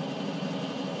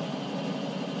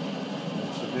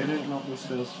 So they're not up those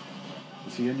stairs.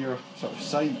 Is he in your sort of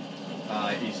sight?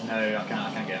 He's now. I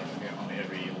can't get him from here. I'm going to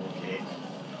relocate.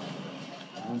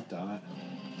 Oh damn it!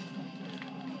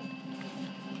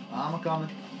 I'm a coming.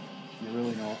 You're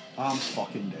really not. I'm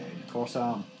fucking dead. Of course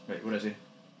I am. Right, where is he?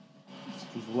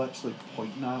 He's literally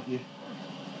pointing at you.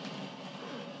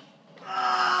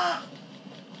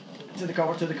 To the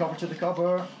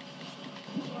cover.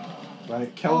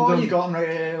 Right, killed him. Oh, you got him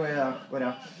right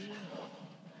where?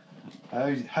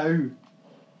 How?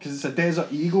 Because it's a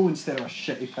Desert Eagle instead of a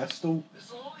shitty pistol.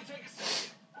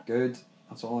 Good.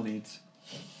 That's all I need.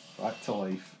 Back to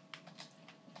life.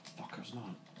 Fuckers,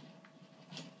 not.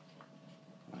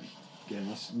 Right. Again,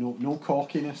 this no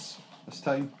cockiness this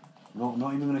time. Not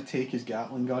even going to take his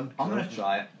Gatling gun. I'm going to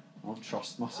try it. I don't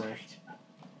trust myself.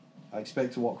 I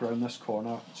expect to walk around this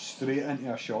corner straight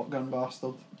into a shotgun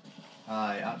bastard.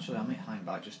 Actually, I might hang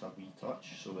back just a wee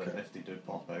touch so that Okay. if they do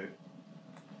pop out,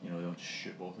 they'll just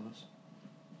shoot both of us.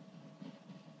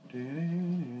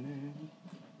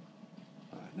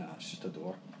 Nah, it's just a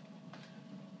door.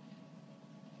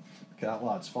 Okay, that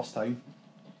lad's first time.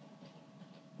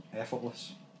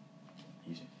 Effortless.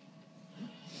 Easy.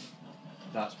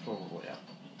 That's probably a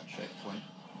checkpoint.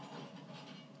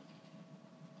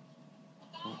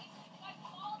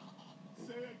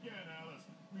 Say again, Alice.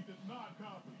 We did not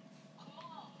copy.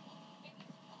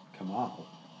 Kamal.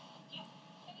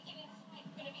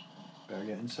 Better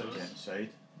get inside. Get inside.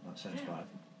 That sounds bad.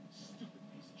 Stupid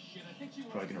piece of shit. I think she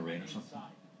Probably gonna rain or something.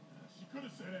 She could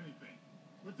have said anything.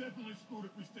 We're definitely screwed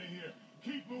if we stay here.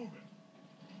 Keep moving.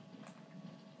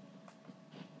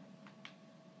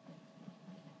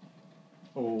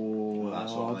 Oh,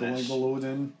 that's all I don't like this. the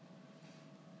loading.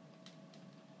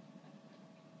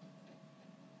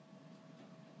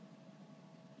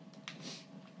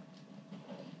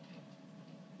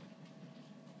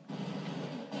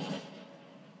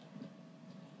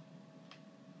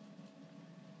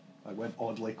 I went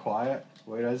oddly quiet,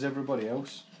 whereas everybody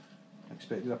else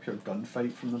expected a pure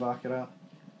gunfight from the back of that.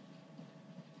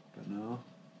 But no,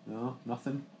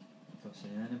 nothing. Don't see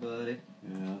anybody.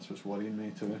 Yeah, that's what's worrying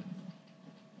me too.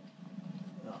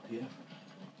 Up here.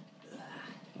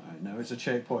 Right, now it's a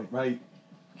checkpoint. Right,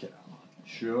 get out.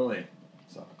 Surely.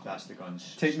 So, That's the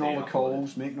guns. taking all the straight up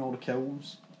calls, making all the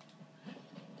kills,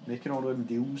 making all them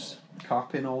deals,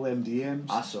 carping all them DMs.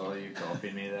 I saw you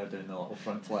copying me there doing the little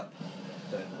front flip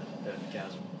down the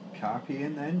chasm.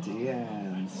 Carping them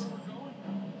DMs.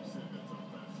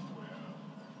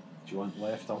 Do you want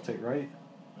left? I'll take right.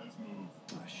 Let's move.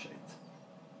 Ah, shit.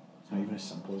 It's not even as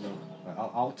simple as that. Right,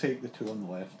 I'll take the two on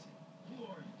the left.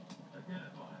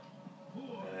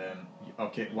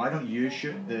 Okay, why don't you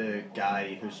shoot the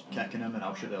guy who's kicking him and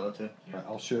I'll shoot the other two? Right,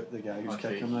 I'll shoot the guy who's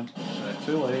Okay. kicking him then. Right.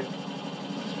 Too late.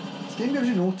 This game gives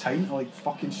you no time to like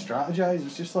fucking strategize.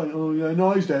 It's just like, oh yeah,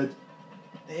 no, he's dead.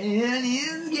 And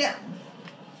he's yeah.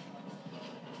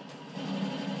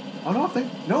 Oh no,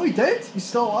 no, he did. He's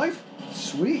still alive.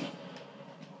 Sweet.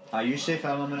 You stay for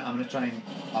a minute. I'm gonna try and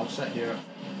I'll sit here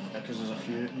because there's a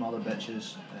few mother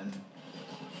bitches and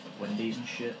Wendy's and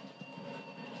shit.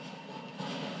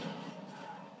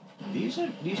 These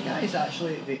guys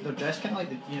actually they're dressed kind of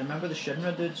like you remember the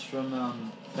Shinra dudes from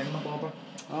Thingamabobber?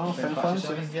 Oh, Final Fantasy.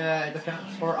 7? Yeah, they're kind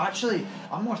of, or actually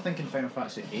I'm more thinking Final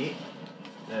Fantasy 8.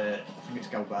 I think it's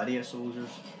Galbadia soldiers.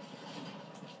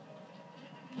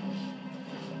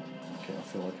 Okay, I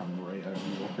feel like I'm right out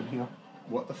in the open here.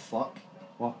 What the fuck?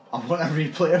 What? I want a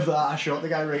replay of that. I shot the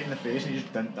guy right in the face and he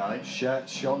just didn't die. Shit,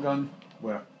 shotgun.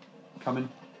 Where? Coming.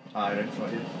 Right in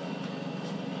front of you.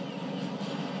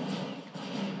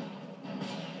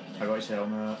 I got his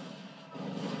helmet.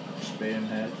 Spray him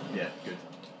head. Yeah, good.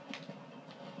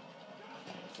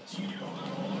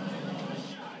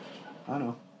 I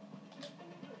know.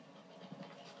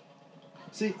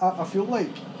 See, I feel like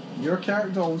your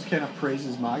character always kind of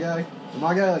praises my guy.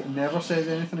 My guy like never says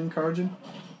anything encouraging.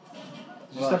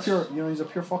 He's just a pure, he's a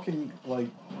pure fucking like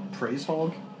praise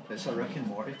hog. It's a Rick and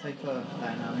Morty type of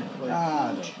dynamic. Like,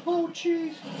 No. oh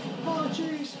jeez, oh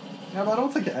jeez. Yeah, but I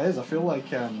don't think it is. I feel like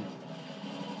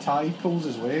Ty pulls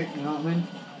his weight. You know what I mean?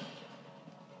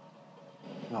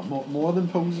 No, more than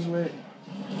pulls his weight.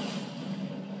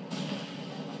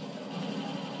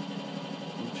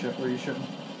 Shit, where are you shooting?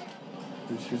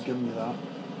 Who's giving you that?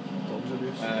 Dog's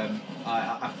abuse?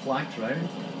 I flanked round.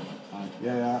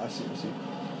 Yeah, I see. This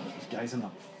guy's in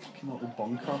that fucking little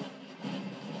bunker.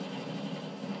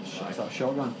 Shit, is that a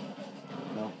shotgun?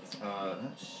 No.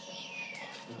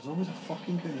 There's always a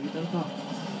fucking grenade, isn't there?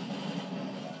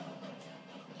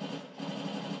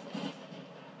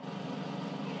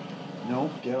 No,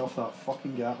 get off that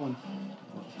fucking Gatling.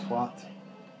 Little twat.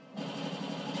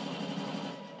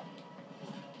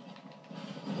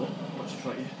 What's in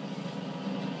front of you?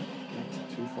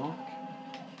 Get too far.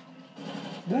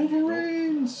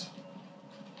 Wolverines!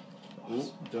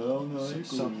 Oh, down I go.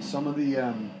 Some of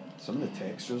the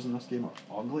textures in this game are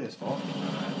ugly as fuck.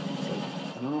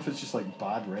 I don't know if it's just like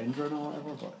bad rendering or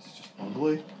whatever, but it's just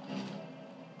ugly.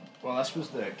 Well, this was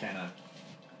the kind of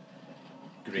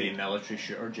grey military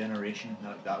shooter generation.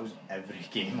 That was every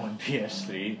game on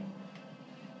PS3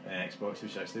 and Xbox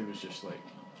 360 was just like,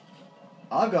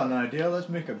 I've got an idea, let's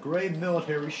make a grey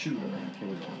military shooter. Here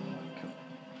we go.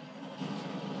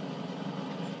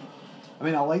 I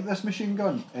mean, I like this machine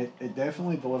gun. It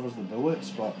definitely delivers the bullets,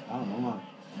 but I don't know, man.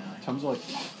 In terms of like,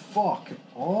 fuck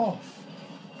off.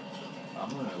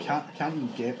 Can't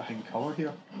even get behind cover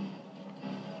here.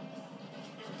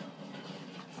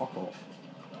 Fuck off.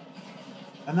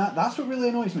 And that's what really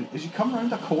annoys me, is you come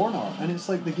around a corner and it's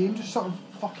like the game just sort of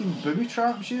fucking booby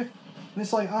traps you. And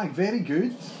it's like, aye, very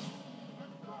good.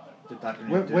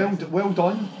 Well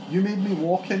done. You made me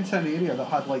walk into an area that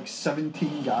had like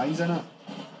 17 guys in it.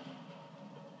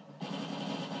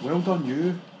 Well done,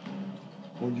 you.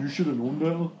 Well, you should have known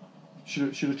better.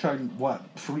 Should have tried and,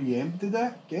 preempted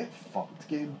it? Get fucked,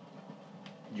 game.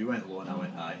 You went low and I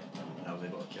went high, and I was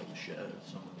able to kill the shit out of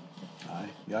someone. Aye.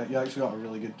 Yeah, you actually got a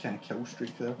really good kind of kill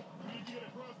streak there.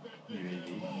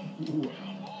 UAV.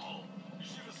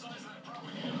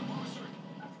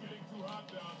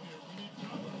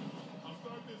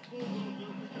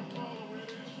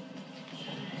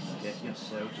 Get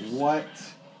yourself.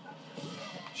 What?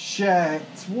 Shit,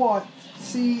 what?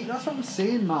 See, that's what I'm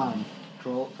saying, man.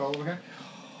 Crawl over here.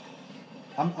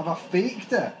 Have I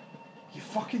faked it? You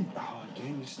fucking... Oh,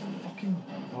 again, you just fucking...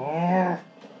 Oh.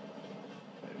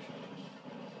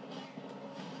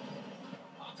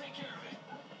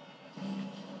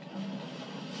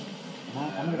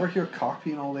 I'm over here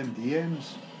copying all them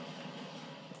DMs.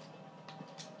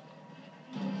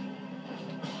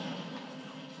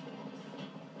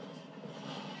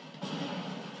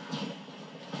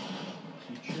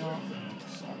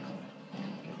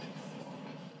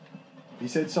 He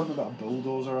said something about a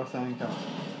bulldozer, I think.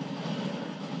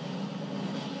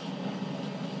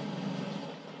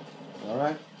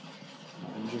 Alright?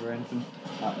 Not injured or anything.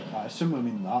 I assume I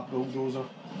mean that bulldozer.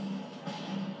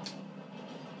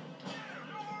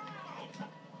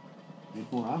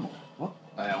 Need more ammo. What?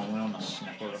 Only on a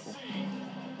sniper rifle.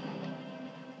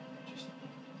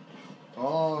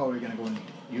 Oh, we're gonna go and...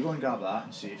 You go and grab that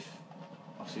and see if...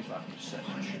 I'll see if I can just sit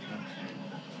there and shoot them.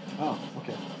 Oh,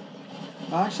 okay.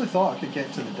 I actually thought I could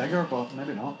get to the digger, but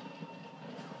maybe not.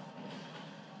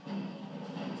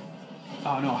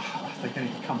 Oh no, I think I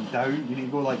need to come down. You need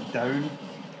to go like down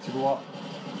to go up.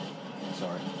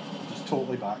 Sorry. Just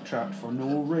totally backtracked for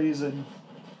no reason.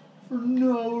 For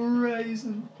no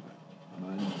reason.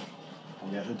 I'm in. I'll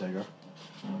get the digger.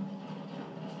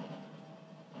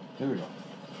 Here we go.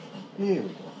 Here we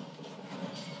go.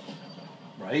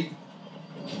 Right.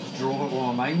 Just drove it with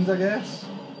my mind, I guess.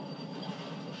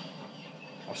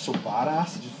 I was so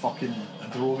badass, it just fucking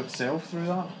drove itself through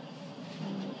that.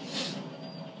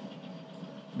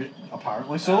 But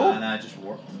apparently so. And I just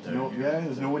warped down No, here. yeah,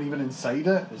 there's no one even inside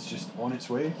it. It's just on its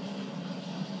way.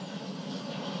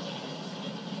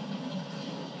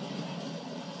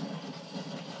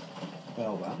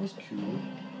 Well, that was cool.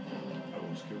 That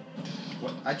was cool.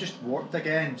 What? I just warped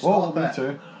again. Oh, Stop me it.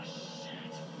 too.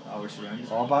 I was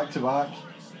surrounded. All back to back.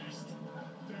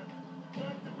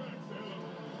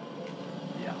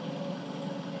 Yeah.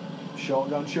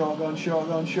 Shotgun, shotgun,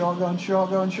 shotgun, shotgun,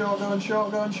 shotgun, shotgun,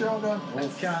 shotgun, shotgun. I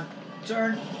can't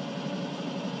turn.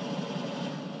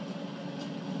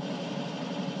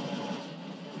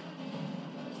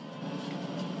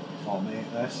 Oh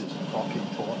mate, this is fucking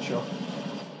torture.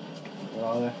 Where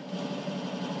are they?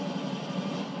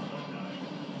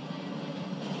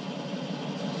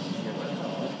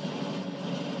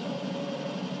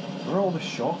 Where are all the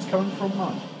shots coming from,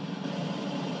 man?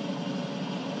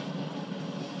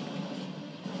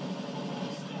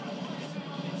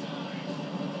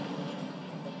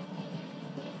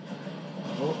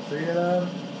 Oh, 3 of them,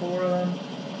 4 of them.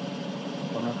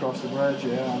 Coming across the bridge,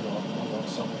 yeah, I got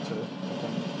some too. I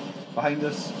think. Behind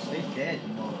us. Stay dead,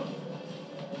 mother.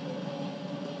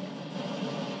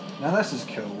 Now this is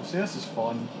cool, see this is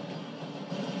fun.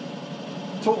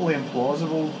 Totally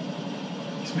implausible.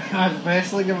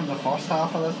 Especially given the first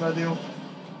half of this video.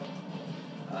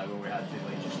 Where we had to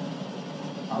like just...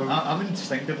 I'm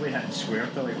instinctively hitting square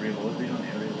to like reload, we don't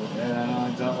need to reload. Yeah, no,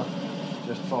 exactly.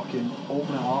 Just fucking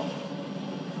open it up.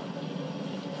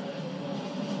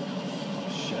 Oh,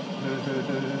 shit.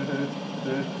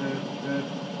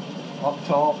 Up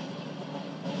top.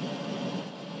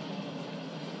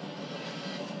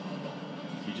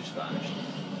 He just vanished.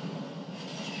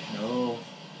 No.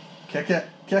 Kick it,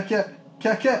 kick it,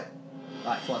 kick it.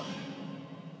 Backflip.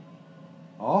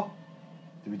 Oh,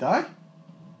 did we die?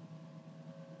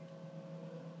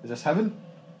 Is this heaven?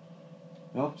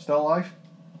 No, still alive?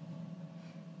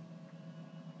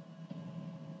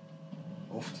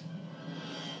 Oofed.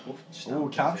 Oh,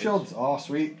 captured. Oh,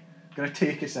 sweet. Gonna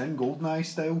take us in, GoldenEye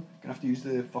style. Gonna have to use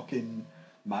the fucking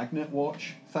magnet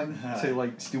watch thing to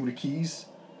like steal the keys.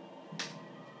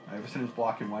 Everything is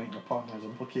black and white and your partner is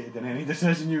implicated in any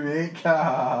decision you make.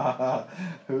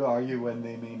 Who are you when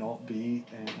they may not be?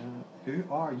 Who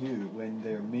are you when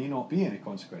there may not be any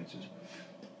consequences?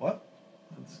 What?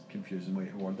 That's a confusing way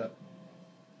to word it.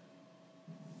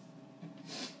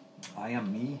 I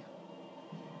am me.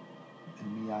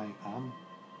 And me I am.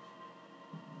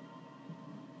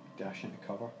 Dash into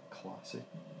cover. Classy.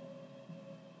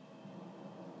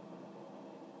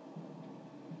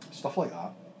 Stuff like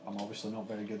that. I'm obviously not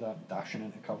very good at dashing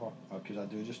into cover because I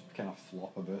do just kind of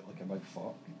flop about like a big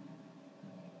fuck.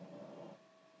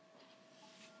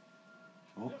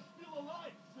 Oh. You're still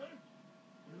alive, sir?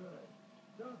 Good.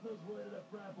 Johnsto's one of the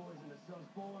frat boys in the son's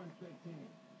born 15.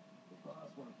 The boss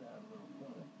wants to have a little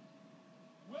fun.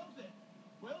 Well then,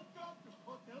 welcome to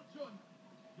Hotel John.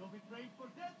 You'll be praying for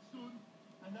death soon,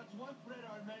 and that's one prayer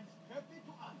our men's happy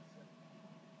to answer.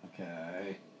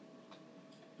 Okay.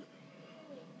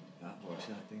 That voice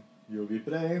acting. You'll be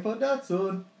praying for that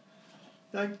soon.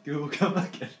 Thank you, come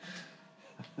again.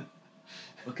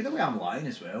 Look at the way I'm lying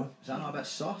as well. Is that not a bit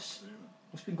sus?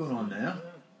 What's been going on there?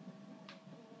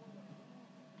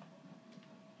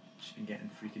 Just been getting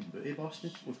freaking booty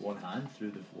busted with one hand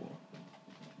through the floor.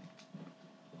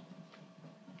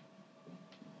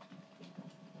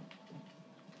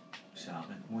 What's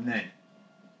happening? One then.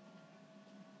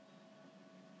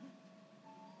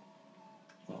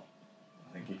 Well,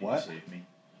 I think you need what? to save me.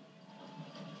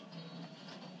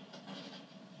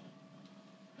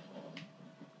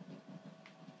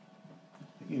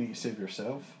 I think you need to save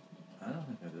yourself. I don't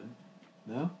think I do.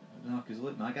 No? No, because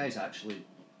look, my guy's actually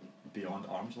beyond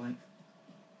arm's length.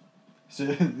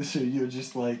 So, so you're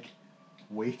just like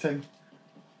waiting.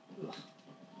 Ugh.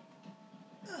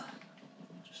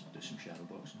 Just do some shadow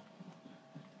boxing.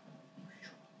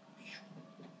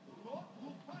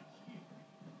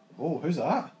 Oh, who's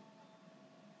that?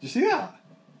 Did you see that?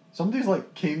 Somebody's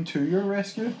like came to your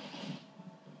rescue.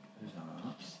 Who's that?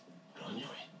 Ronnie,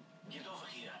 get over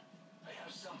here. I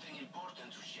have something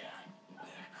important to share.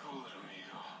 Cool,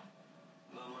 amigo.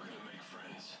 Not looking to make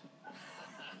friends.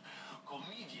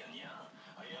 Comedian, yeah?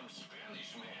 I am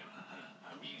Spanish man.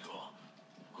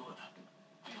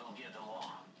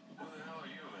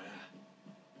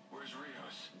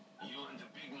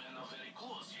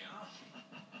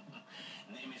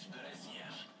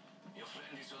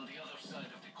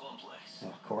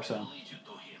 course I am. I'll lead you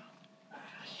to him.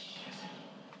 Shit.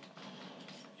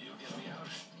 You get me out?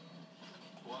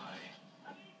 Why?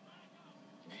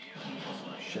 The enemy of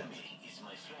my Shit. enemy is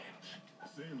my friend.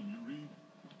 Salem, you read?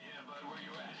 Yeah, but where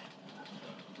you at?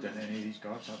 Did any of these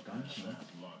guards have guns? No.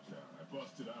 Lockdown. I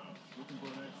busted out. Looking for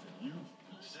an exit. You?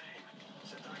 Same.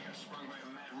 Except I got sprung by a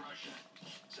mad Russian.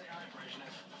 Say hi,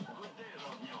 Brezhnev. Good day,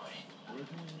 Rodnyoy. Where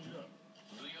can we meet up?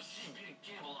 Do you see big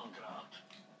cable on ground?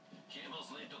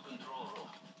 Cables lead to control room.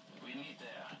 We meet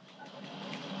there.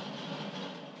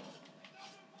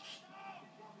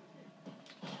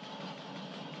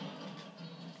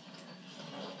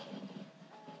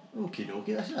 Okie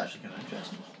dokie, this is actually kind of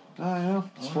interesting. Ah, yeah.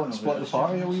 Split the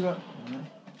party a wee bit.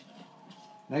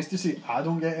 Nice to see I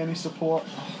don't get any support.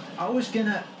 I was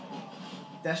gonna.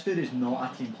 This dude is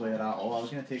not a team player at all. I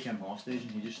was gonna take him hostage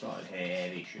and he just started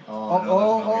heavy shit. Up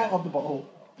the bottle.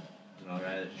 There's another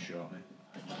guy that just shot me.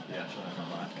 Yeah, so I come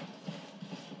back.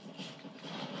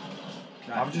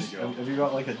 I've just. Have you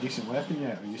got like a decent weapon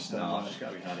yet? Or are you still? No, I've just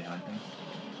got a wee handy handgun.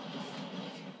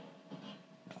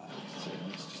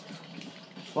 It's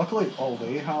just. Luckily, all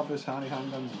they have is handy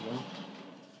handguns as well.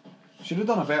 Should have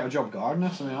done a better job guarding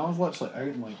this. I mean, I was literally out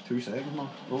in like 2 seconds, man.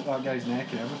 Broke that guy's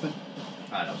neck and everything.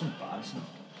 Ah, that was embarrassing.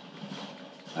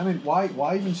 I mean,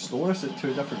 why even store us at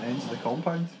 2 different ends of the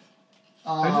compound?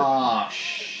 Ah,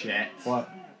 shit. What?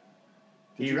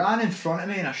 He ran in front of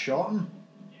me and I shot him.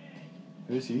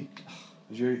 Who is he?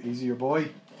 Is he your boy?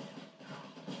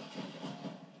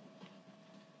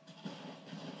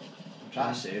 I'm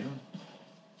trying to save him.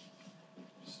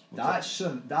 That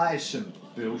is some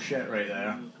bullshit right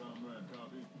there. Comrade,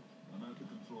 copy. I'm at the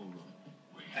control room.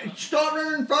 Hey, stop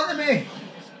running in front of me! Tell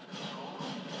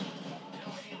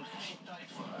him hang tight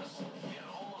for us. We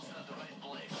are almost at the right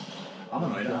place. I'm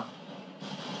annoyed at that.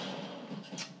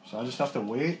 So I just have to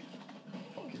wait.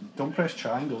 Fucking don't press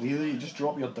triangle either. You just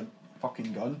drop your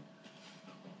fucking gun.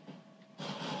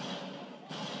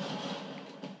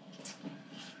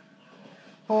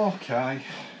 Okay.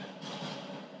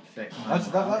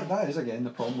 That is again the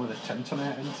problem with the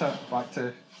Tinternet, isn't it? Back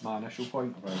to my initial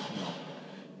point about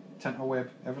Tinterweb.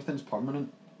 Everything's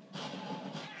permanent.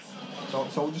 So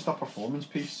it's all just a performance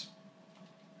piece.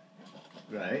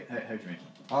 Right, how do you mean?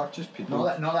 Just people.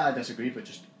 Not that I disagree, but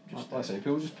just Let's say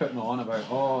people just putting on about,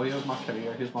 oh, here's my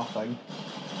career, here's my thing.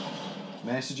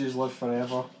 Messages live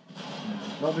forever.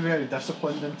 Not be very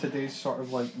disciplined in today's sort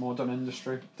of like modern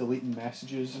industry, deleting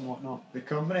messages and whatnot. The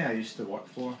company I used to work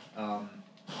for,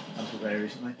 until very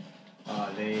recently,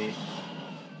 they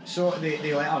let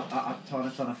a ton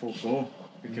of folk go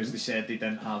because they said they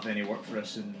didn't have any work for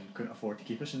us and couldn't afford to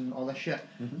keep us and all this shit.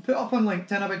 Put up on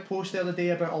LinkedIn a big post the other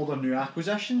day about all their new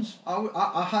acquisitions.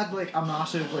 I had like a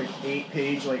massive like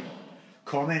 8-page like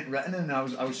comment written and I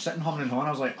was sitting humming and hawing. I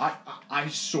was like, I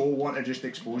so want to just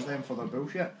expose them for their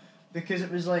bullshit because it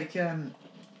was like they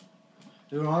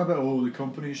were on about the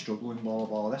company's struggling, blah blah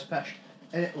blah. This pish.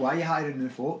 Why are you hiring new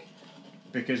folk?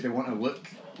 Because they want to look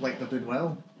like they're doing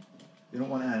well. They don't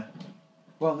want to.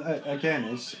 Well, again,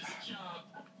 it's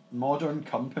modern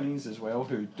companies as well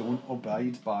who don't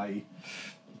abide by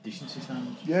Decency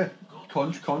standards. yeah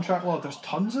contract law. There's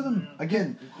tons of them.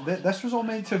 Again, this was all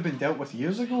meant to have been dealt with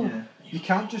years ago. Yeah. You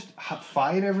can't just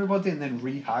fire everybody and then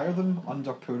rehire them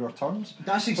under poorer terms.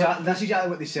 That's exactly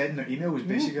what they said in their email. Was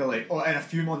basically like, oh, in a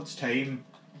few months' time,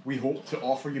 we hope to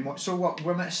offer you more. So what?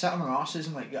 We're meant to sit on our asses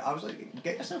and like. I was like,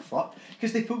 get yourself up,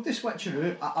 because they pulled the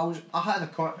switcheroo. I had a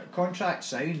contract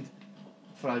signed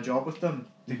for a job with them.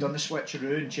 They've done the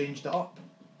switcheroo and changed it up,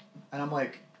 and I'm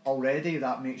like, already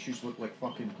that makes you look like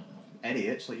fucking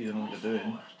idiots, like you don't know what you're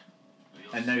doing.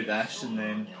 And now this, and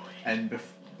then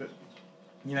but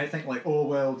you might think like, oh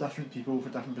well, different people for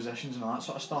different positions and all that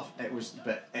sort of stuff. It was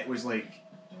like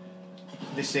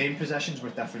the same positions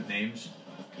with different names,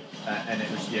 and it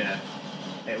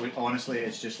was honestly,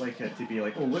 it's just like to be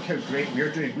like, oh look how great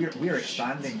we're doing, we're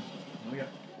expanding. What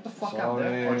the fuck happened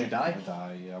there? Or did you die? I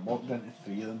died, yeah. I walked into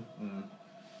 3 of them.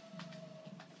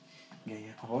 Yeah,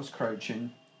 I was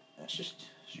crouching. It's just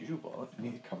it's usual bollock. I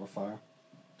need to cover fire.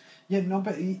 Yeah, no,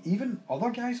 but even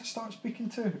other guys I start speaking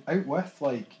to out with,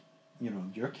 like,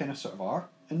 your kind of sort of art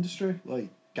industry, like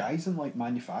guys in like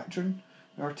manufacturing,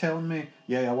 are telling me,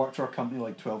 yeah, I worked for a company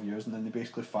like 12 years and then they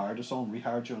basically fired us all and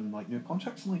rehired you on like new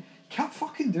contracts. And like, you can't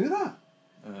fucking do that.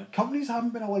 Companies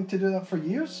haven't been allowed to do that for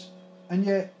years, and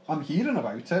yet I'm hearing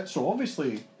about it. So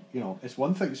obviously, it's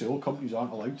one thing to say, companies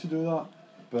aren't allowed to do that,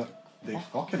 but they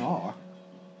fucking are.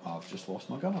 I've just lost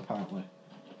my gun apparently.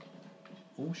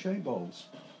 Oh shite balls.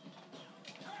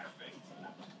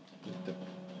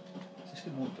 it's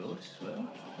got more bullets as well.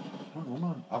 I don't know,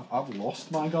 man. I've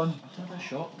lost my gun. I've had a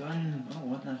shotgun. I don't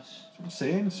want this. That's what I'm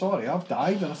saying. Sorry, I've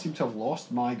died and I seem to have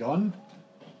lost my gun.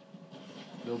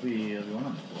 There'll be one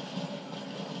on the floor.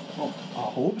 Well, I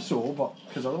hope so, but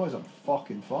because otherwise I'm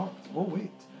fucking fucked. Oh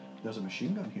wait, there's a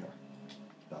machine gun here.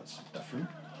 That's different.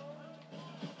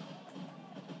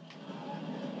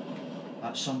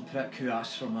 That's some prick who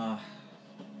asked for my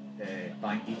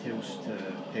bank details to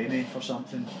pay me for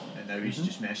something, and now he's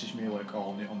just messaged me like,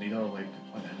 "Oh, I'll need her like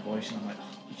an invoice," and I'm like,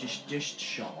 just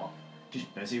shut up.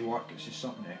 Just busy work. It's just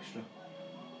something extra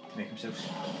to make himself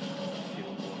feel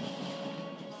important.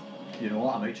 You know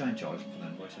what? I might try and charge him for the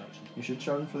invoice actually. You should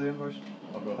charge him for the invoice.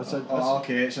 That's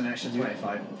okay. It's an extra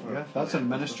 25. Yeah, that's an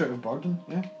administrative burden.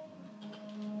 Yeah.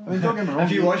 I mean, don't get me wrong.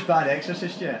 Have you watched Bad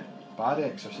Exorcist yet? Bad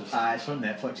Exorcist? It's on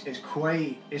Netflix. It's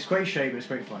quite shy, but it's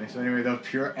quite funny. So anyway, they're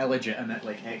pure illegitimate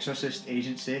like exorcist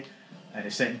agency, and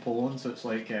it's set in Poland. So it's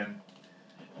like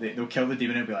they'll kill the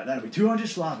demon and be like, "That'll be 200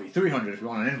 Slavi, 300 if you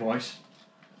want an invoice."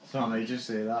 So I might just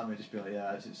say that. I might just be like,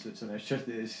 "Yeah, it's an extra.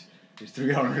 It's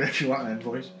 300 if you want an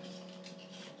invoice."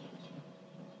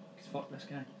 Fuck this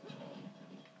guy.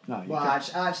 No, well,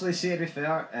 actually, see, to be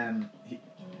fair,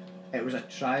 it was a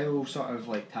trial sort of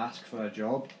like task for a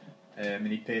job. And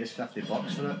he paid us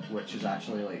 $50 for it, which is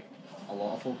actually like a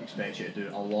lot of folk expect you to do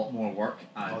a lot more work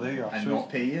and not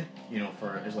pay you, you know,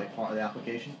 for as like part of the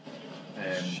application.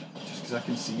 Just because I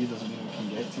can see you doesn't mean we can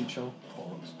get to each other.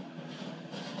 Bollocks.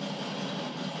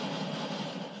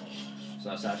 So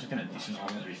that's actually kind of decent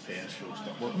of him to be paying us for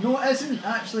stuff. Well, no, it isn't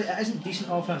actually. It isn't decent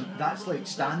of him. That's like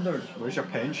standard. Where's your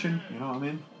pension? You know what I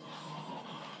mean?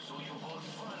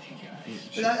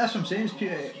 But that's what I'm saying. Is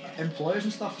employers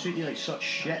and stuff treat you like such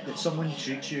shit that someone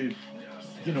treats you,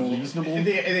 you know, reasonable.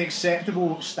 The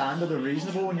acceptable standard of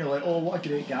reasonable, and you're like, oh, what a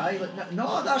great guy. Like,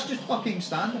 no, that's just fucking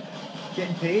standard.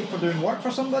 Getting paid for doing work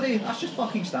for somebody, that's just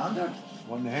fucking standard.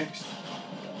 What next?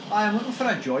 I'm looking for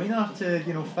a joiner to,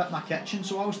 you know, fit my kitchen.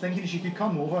 So I was thinking she could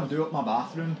come over and do up my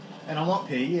bathroom, and I'll not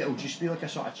pay you. It'll just be like a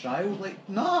sort of trial. Like,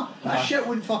 nah, that shit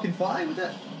wouldn't fucking fly, would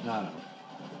it? No.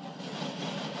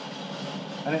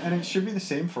 And it should be the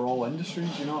same for all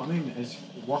industries, you know what I mean? Is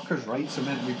workers' rights are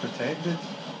meant to be protected.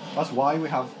 That's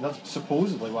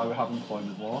supposedly why we have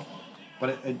employment law.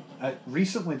 But it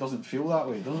recently doesn't feel that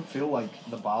way. It doesn't feel like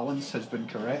the balance has been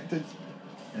corrected.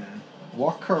 Yeah.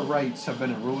 Worker rights have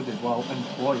been eroded while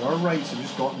employer rights have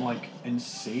just gotten like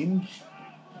insane.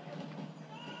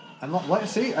 And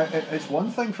let's say, it's one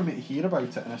thing for me to hear about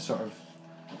it in a sort of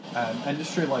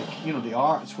industry like, you know, the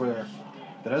arts where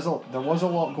there was a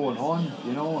lot going on,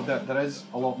 you know, there is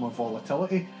a lot more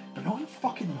volatility, but not in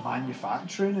fucking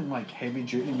manufacturing and like heavy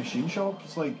duty machine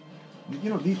shops. Like, you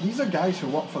know, these are guys who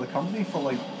work for the company for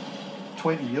like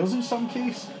 20 years in some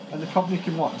case, and the company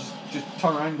can just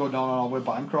turn around and go, no, we're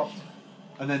bankrupt,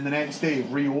 and then the next day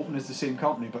reopen as the same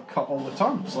company but cut all the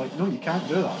terms. Like, no, you can't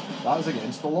do that. That is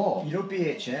against the law. You know,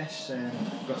 BHS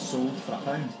got sold for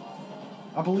 £1.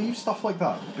 I believe stuff like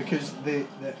that because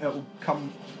it'll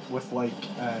come with like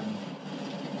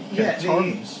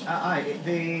terms.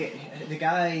 The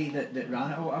guy that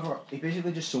ran it or whatever, he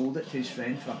basically just sold it to his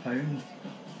friend for £1.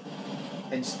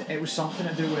 It was something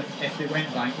to do with if they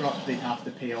went bankrupt, they'd have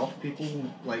to pay off people.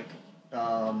 Like,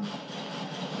 but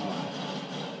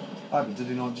did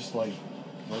they not just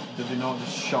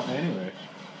shut anyway?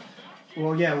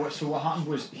 Well, yeah. So what happened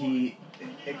was it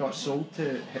got sold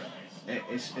to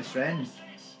his friend.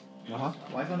 Why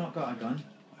have I not got a gun?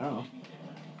 I don't know.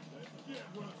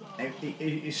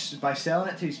 By selling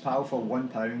it to his pal for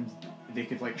 £1, they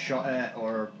could like shut it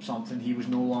or something. He was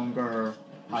no longer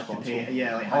had to pay.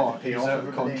 Yeah, like had to pay off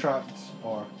everybody. Contracts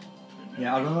or.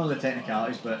 Yeah, I don't know the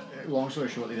technicalities, but long story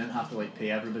short, they didn't have to like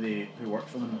pay everybody who worked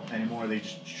for them anymore. They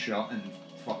just shut and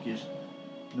fuck yous.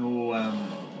 No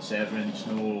severance,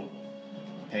 no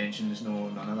pensions, no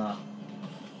none of that.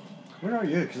 Where are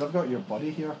you? Because I've got your buddy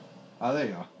here. Ah, there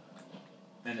you are.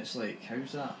 And it's like,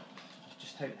 how's that?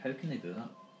 Just how can they do that?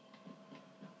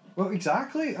 Well,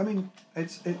 exactly. I mean,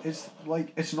 it's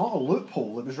like it's not a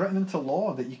loophole. It was written into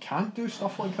law that you can't do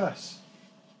stuff like this.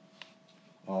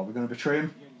 Oh, we're going to betray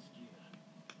him.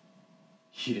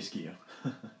 Here is gear.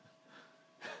 I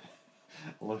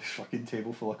love his fucking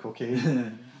table full of cocaine.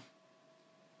 How'd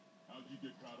you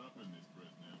get caught up in this,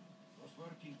 prisoner? Was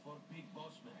working for big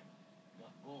boss man.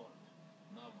 Got bored.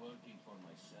 Now working for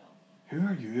myself. Who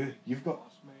are you? You've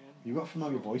got a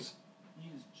familiar voice.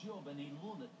 His job and a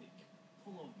lunatic.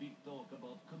 Full of big talk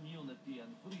about community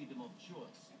and freedom of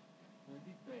choice. And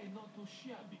the pay not too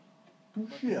shabby. Too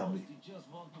But shabby. he just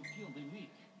want to kill the weak.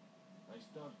 I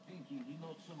start thinking he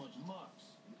not so much Marx,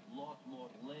 lot more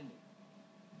Lenin.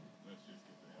 Let's just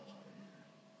get the hell out of here.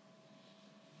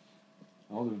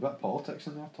 Oh, there's a bit of politics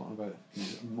in there, talking about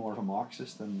he's more of a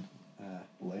Marxist than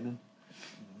Lenin.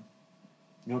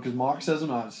 You know, because Marxism,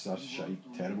 that's shite,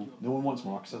 terrible. No one wants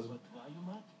Marxism.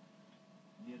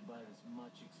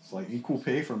 It's like equal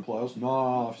pay for employers.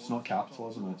 No, if it's not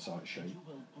capitalism, it's shite.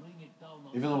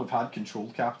 Even though we've had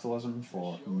controlled capitalism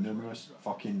for numerous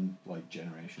fucking, like,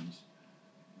 generations.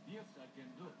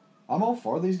 I'm all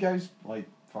for these guys, like,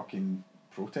 fucking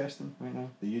protesting right now.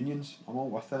 The unions, I'm all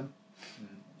with them.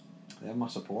 They have my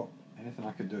support. Anything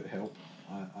I could do to help.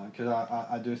 Because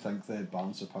I do think the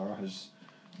balance of power has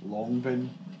long been,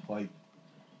 like,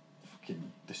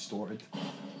 fucking distorted.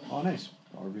 Oh, nice.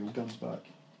 Got our real guns back.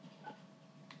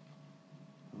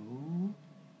 Oh,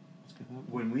 what's going to happen?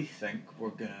 When we think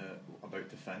we're about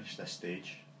to finish this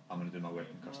stage, I'm going to do my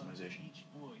weapon customization.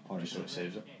 Just so it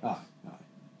saves it. Aye.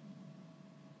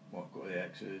 What, go to the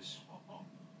X's.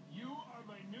 You are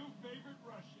my new favorite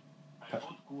Russian. I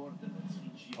put coordinates in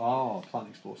GPS. Oh, plant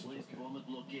explosives, Place okay. bomb at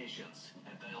locations,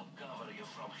 and I'll cover you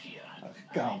from here.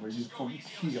 Cover you from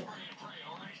here.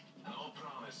 No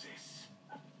promises.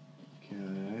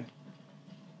 Okay.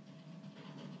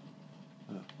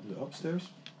 Is it upstairs?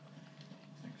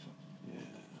 I think so. Yeah,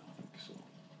 I think so.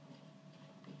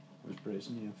 Where's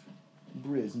Brezhnev?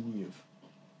 Brezhnev.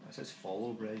 It says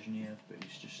follow Brezhnev, but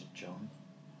he's just chilling.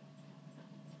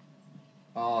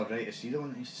 Oh, right, is he the one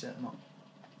that he's setting up?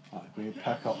 Will you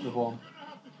pick up the bomb?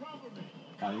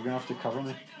 You're going to have to cover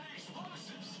me.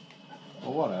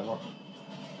 Or whatever.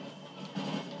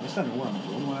 At least I know where I'm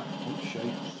going with it. Oh,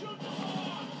 shite.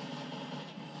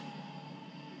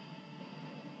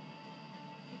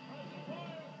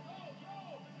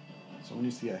 Someone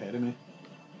needs to get ahead of me.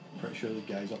 Pretty sure the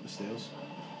guy's up the stairs.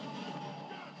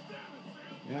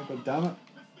 Yeah, god damn it.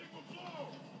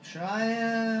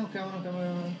 Try come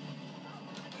on.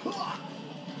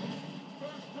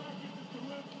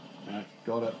 Right,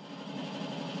 got it.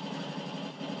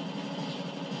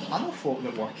 I know folk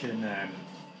that work in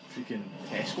freaking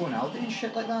Tesco and Aldi and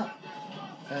shit like that,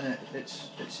 and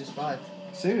it's just bad.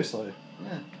 Seriously?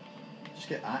 Yeah, just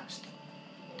get axed.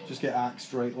 Just get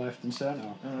axed right, left and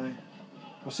centre. Aye.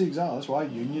 Well, see, exactly. That's why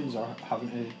unions are having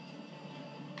to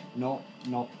not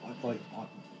like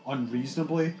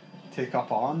unreasonably take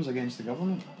up arms against the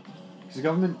government. Because the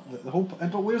government, the whole.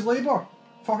 But where's Labour?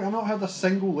 Fuck, I've not heard a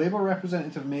single Labour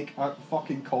representative make a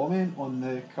fucking comment on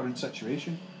the current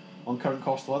situation, on current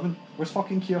cost of living. Where's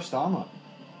fucking Keir Starmer?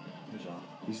 Who's that?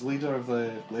 He's leader of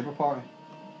the Labour Party,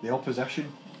 the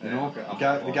opposition. You Yeah, know,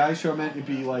 okay, the guys who are meant to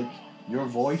be like your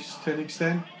voice to an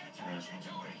extent.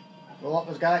 Well, look,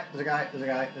 there's a guy.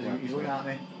 He's looking at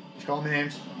me. He's calling me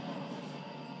names.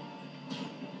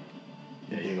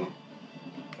 There you go.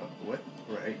 What?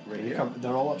 Right here.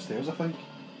 They're all upstairs, I think.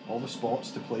 All the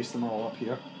spots to place them are all up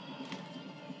here.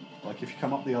 Like if you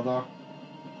come up the other,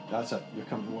 that's it. You're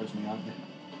coming towards me, aren't you?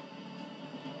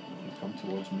 You come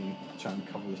towards me, try and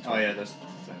cover the top. Oh yeah, that's the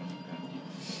thing. Okay.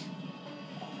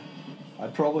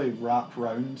 I'd probably wrap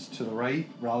round to the right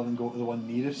rather than go to the one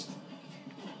nearest.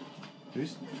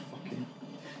 Who's fucking...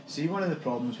 See, one of the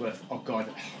problems with, oh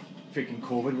god, freaking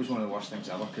COVID was one of the worst things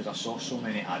ever, because I saw so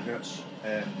many adverts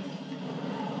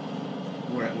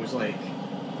where it was like,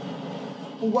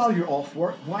 oh, while you're off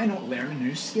work, why not learn a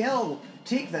new skill?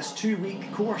 Take this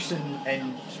 2-week course in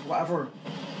whatever.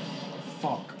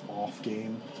 Fuck off,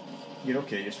 game. You're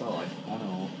okay, you're still alive. I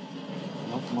know.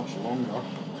 Not for much longer.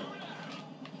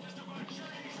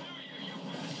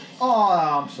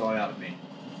 Oh, I'm sorry, that was me.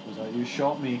 Was that you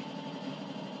shot me?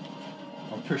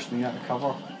 Or pushed me out of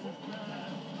cover?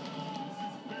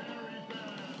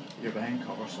 You're behind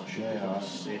cover, so I should be able to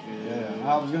save you. Yeah,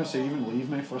 I was going to say, even leave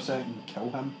me for a second and kill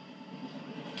him.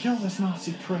 Kill this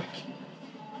Nazi prick.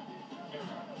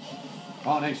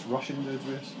 Oh, nice Russian dudes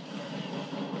race.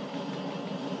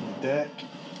 On the deck.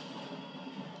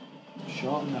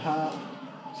 Shot in the hat.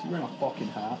 Is he wearing a fucking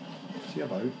hat? Is he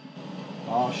about?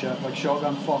 Oh shit, like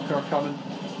shotgun fucker coming.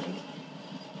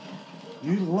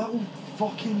 You little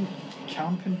fucking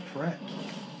camping prick.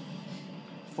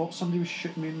 Thought somebody was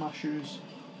shooting me in my shoes.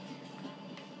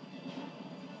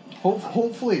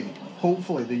 Hopefully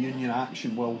the union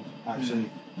action will actually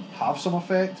have some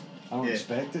effect. I don't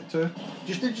expect it to.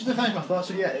 Just to finish my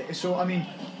thoughts, so I mean,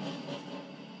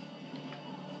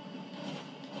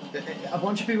 a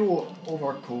bunch of people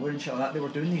over COVID and shit like that, they were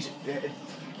doing these, they're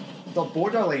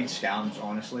borderline scams,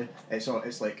 honestly. It's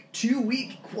like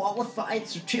 2-week qualified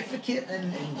certificate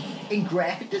in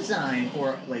graphic design,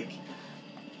 or like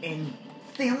in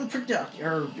film production,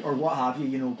 or what have you,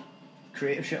 you know,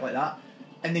 creative shit like that.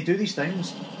 And they do these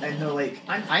things, and they're like,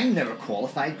 I'm never a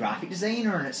qualified graphic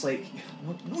designer, and it's like,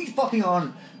 no, you fucking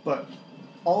aren't. But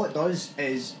all it does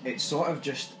is it sort of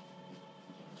just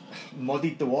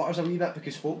muddied the waters a wee bit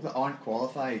because folk that aren't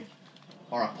qualified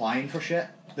are applying for shit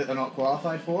that they're not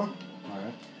qualified for.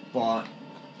 Alright. But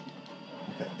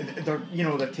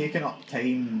they're taking up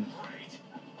time.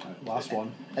 Last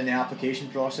one. In the application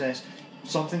process.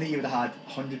 Something that you would have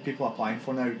had 100 people applying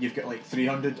for now, you've got like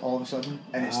 300 all of a sudden,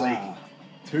 and it's like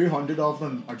 200 of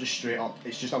them are just straight up.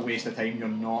 It's just a waste of time. You're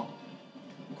not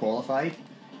qualified.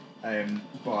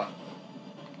 But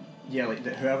yeah, like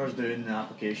whoever's doing the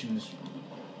applications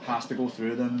has to go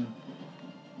through them,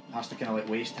 has to kind of like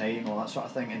waste time, all that sort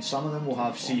of thing. And some of them will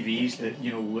have CVs that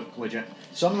look legit.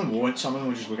 Some of them won't. Some of them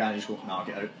will just look at it and just go, "Nah,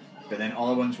 get out." But then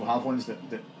other ones will have ones that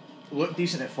look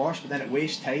decent at first, but then it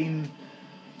wastes time.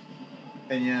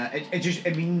 And yeah,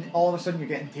 all of a sudden you're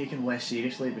getting taken less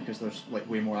seriously because there's like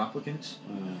way more applicants.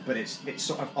 But it's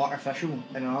sort of artificial.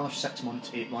 In another 6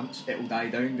 months, 8 months, it will die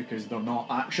down because they're not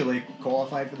actually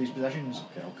qualified for these positions.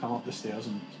 Okay, I'll come up the stairs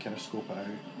and kind of scope it out.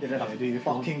 They did a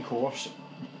fucking course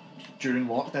during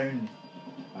lockdown.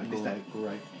 Go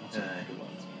right. That's a good one.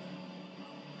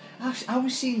 I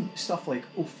was seeing stuff like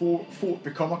folk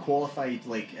become a qualified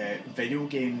like video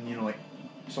game, like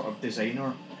sort of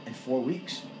designer in 4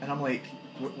 weeks, and I'm like,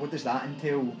 what does that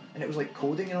entail? And it was like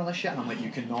coding and all this shit, and I'm like, you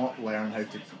cannot learn how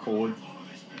to code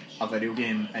a video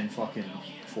game in fucking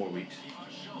 4 weeks.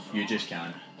 You just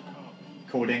can't.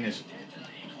 Coding is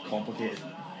complicated.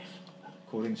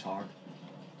 Coding's hard.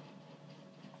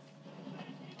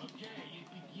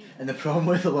 And the problem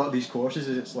with a lot of these courses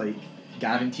is it's like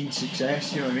guaranteed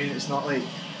success, you know what I mean? It's not like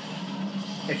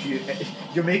if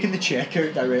you're making the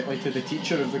checkout directly to the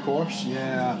teacher of the course.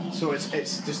 Yeah. So it's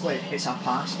just like it's a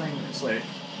pass thing. It's like,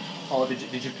 oh,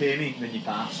 did you pay me? Then you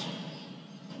pass.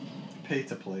 Pay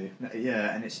to play.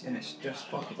 Yeah, and it's just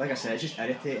fucking, like I said, it's just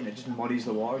irritating. It just muddies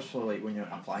the waters for like when you're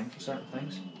applying for certain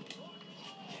things.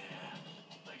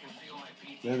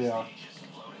 There they are.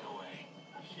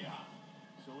 Yeah.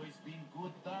 So it's been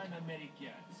good time,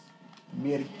 Americans.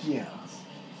 Americans.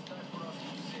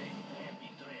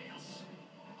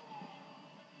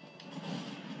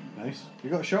 Nice. You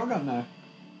got a shotgun now?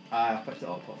 I picked it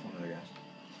up off one of the guys.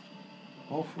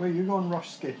 Off where you going,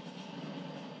 Rusky?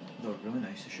 They're really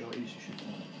nice, the shotties you shoot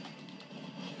them.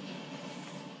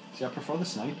 See, I prefer the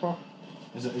sniper.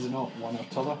 Is it not one or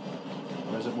t'other?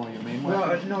 Or is it more your main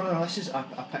weapon? No, this is I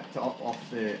picked it up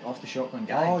off the shotgun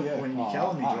guy. Oh yeah. When you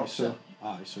kill him, he drops it.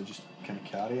 So just kind of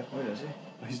carry it. Where is he?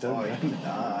 He's down there. He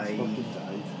died. He's fucking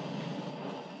died.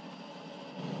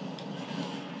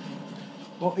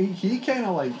 Well, he kind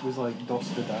of like was like Dos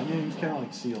Vidania. He was kind of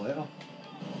like see you later.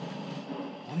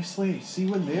 Honestly, see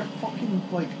when they're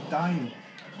fucking like dying.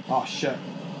 Oh shit!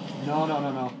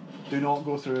 No! Do not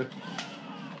go through.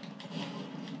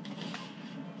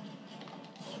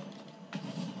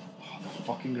 Oh, the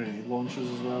fucking grenade launchers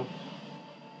as well.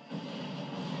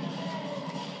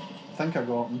 I think I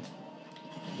got him.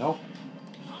 Nope.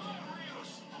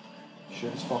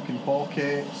 Shit his fucking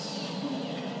pockets.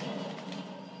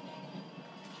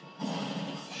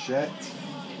 Shit.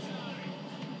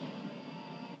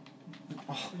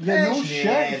 Oh, yeah, no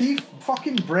shit. He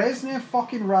fucking Brezhnev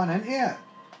fucking ran into it.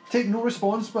 Take no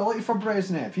responsibility for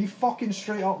Brezhnev. He fucking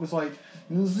straight up was like,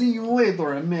 "See you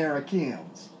later,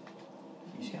 Americans."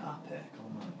 He's got a pickle,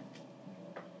 man.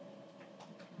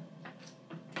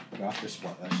 We have to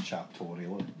split this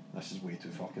chaptorially. This is way too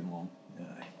fucking long.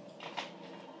 Aye.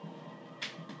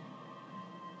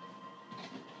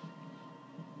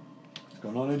 It's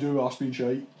got nothing to do with us being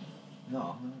shite.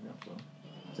 No, go for it.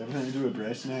 It's everything to do with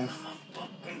Brezhnev.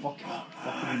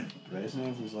 Fucking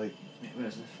Brezhnev was like, Mate,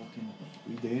 where's the fucking... what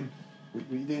are you doing? What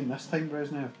are you doing this time,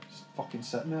 Brezhnev? Just fucking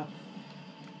sitting there.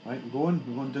 Right, we're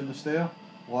going down the stair.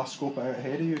 Will I scope it out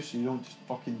ahead of you so you don't just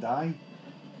fucking die?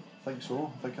 I think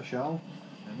so. I think I shall.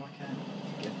 Remember, I can't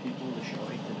give people the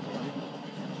shotty to the body.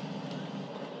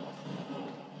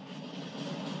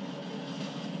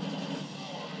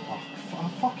 I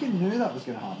fucking knew that was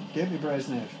going to happen. Get me,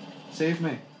 Brezhnev. Save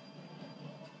me.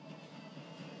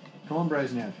 Come on,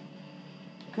 Brezhnev.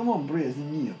 Come on,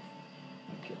 Brezhnev.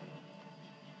 Thank you.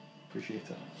 Appreciate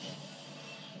it.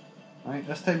 Right,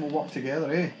 this time we'll work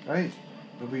together, eh? Right?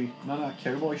 There'll be none of that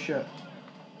cowboy shit.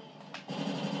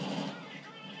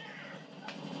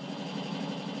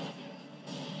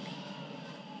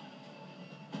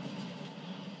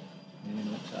 Any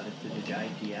notes added to the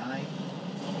JPI?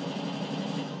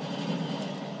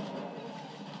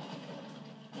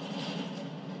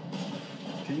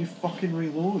 Can you fucking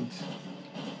reload?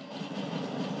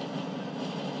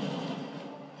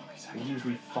 He's hiding his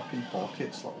wee fucking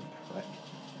pockets, little prick.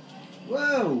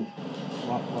 Whoa!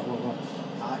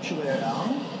 What? Actually, I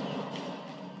am.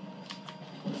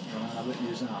 I'm about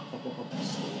using a pop-up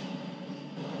pistol.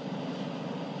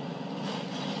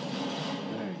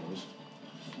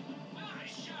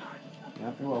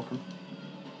 Yeah, you're welcome.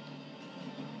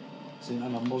 This ain't a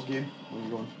numbers game. Where are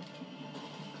you going?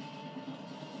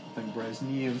 I think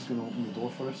Brezhniev's going to open the door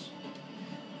for us.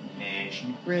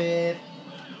 Nation brave,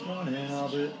 running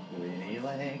about winnie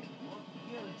leg.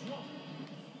 You're a joke.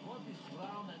 What is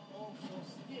brown and also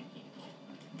sticky?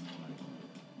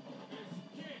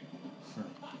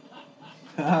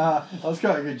 That's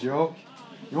quite a good joke.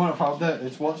 You won't have had it.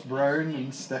 It's what's brown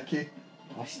and sticky.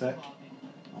 I'll stick.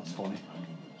 That's funny.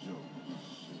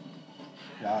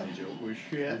 Yeah, The joke was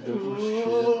shit. The joke was shit.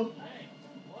 Hey,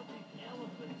 what did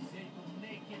elephant say to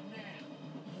naked man?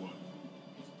 What?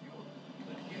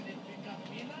 But you didn't pick up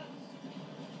peanuts?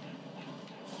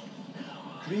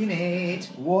 Grenade.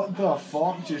 What the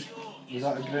fuck? Just was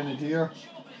that a grenadier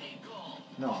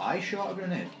No, I shot a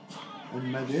grenade.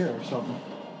 in mid-air or something?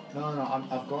 No,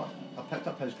 I picked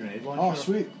up his grenade launcher. Oh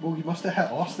sweet. Well, you must have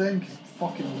hit us then, because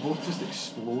fucking we both just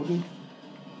exploded.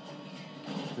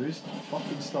 Who's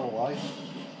fucking still alive?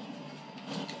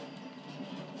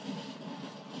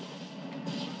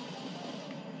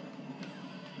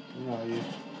 Where are you?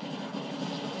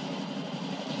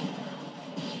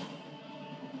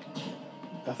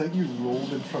 I think you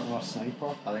rolled in front of a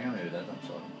sniper. I think I maybe did, I'm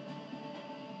sorry.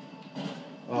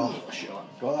 Oh,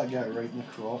 Shot. got that guy right in the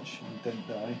crotch and didn't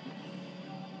die.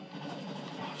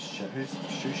 Oh shit,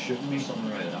 who's shooting me?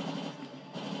 Something right there.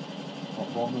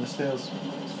 Up bottom of the stairs.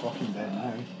 He's fucking dead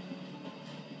now.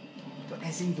 But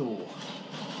is he though?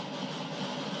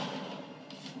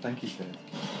 I think he's dead.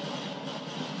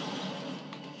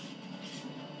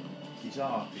 He's an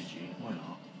RPG, why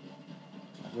not?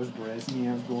 Where's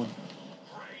Brezhnev going?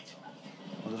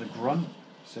 Oh, there's a grunt.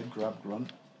 Said grab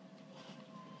grunt.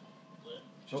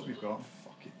 So what we've got.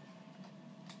 Fuck it.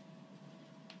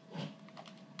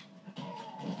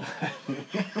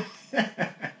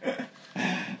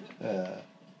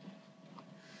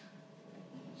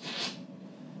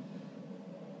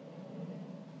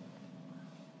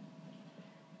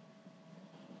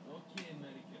 Okay,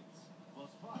 Americans. Was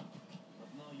fun. But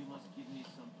now you must give me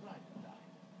some private time.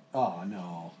 Oh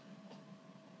no.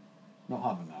 Not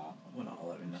having that. We're not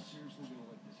allowing this. Seriously gonna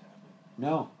let this happen?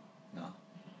 No. No.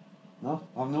 No.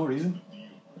 I have no reason.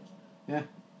 Yeah.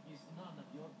 It's none of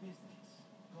your business.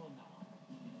 Go now,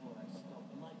 before I stop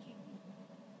liking you.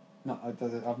 No,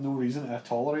 I have no reason to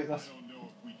tolerate this. I don't know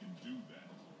if we can do that.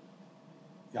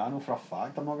 Yeah, I know for a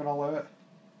fact I'm not going to allow it.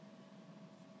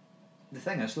 The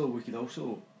thing is though, we could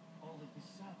also. All of a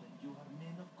sudden, you are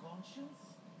men of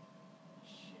conscience?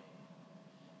 Shame.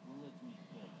 Well, let me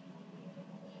help you.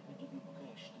 I give you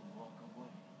cash to walk away.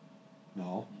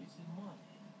 No. Easy money.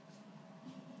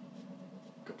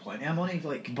 Got plenty of money,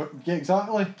 like. But yeah,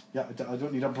 exactly. Yeah, I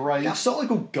don't need a bribe. Got a solid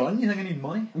gold gun, you think I need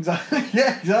money? Exactly.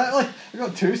 Yeah, exactly. I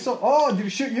got two. So, oh, did he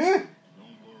shoot you? Don't worry.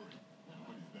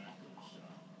 Nobody's that good a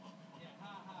shot. Yeah,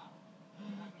 ha ha.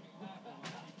 You're not gonna be laughing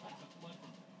when he fights a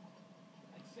flipper.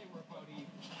 I'd say we're about even.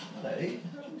 Right.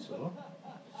 I think so.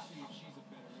 Let's see if she's a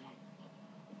better aim.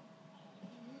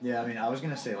 Yeah, I mean, I was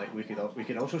gonna say like we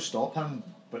could also stop him,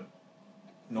 but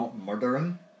not murder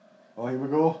him. Oh, here we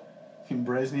go. Fucking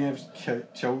Brezhnev's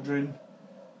children.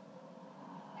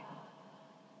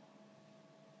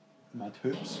 Mad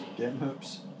hoops. Get him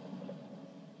hoops.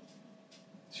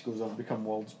 She goes on to become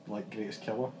world's greatest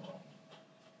killer.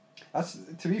 That's,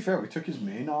 to be fair, we took his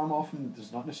main arm off and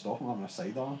there's nothing to stop him having a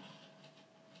sidearm.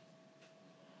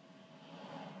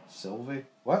 Sylvie.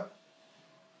 What?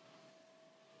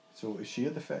 So is she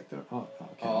a defector? Oh,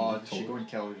 okay. Oh, did she go and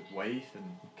kill his wife and.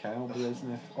 Kyle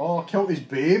Brezhnev. Oh, killed his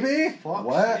baby? Fuck's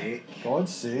What? sake.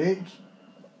 God's sake.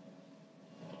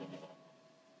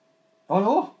 Oh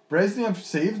no, Brezhnev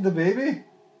saved the baby?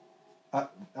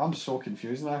 I'm so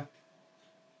confused now.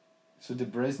 So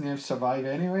did Brezhnev survive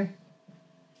anyway?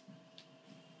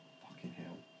 Fucking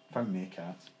hell. Found me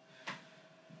cats.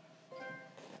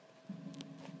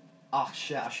 Ah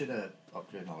shit! I should have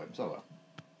upgraded my weapons. Oh well.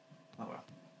 Oh well.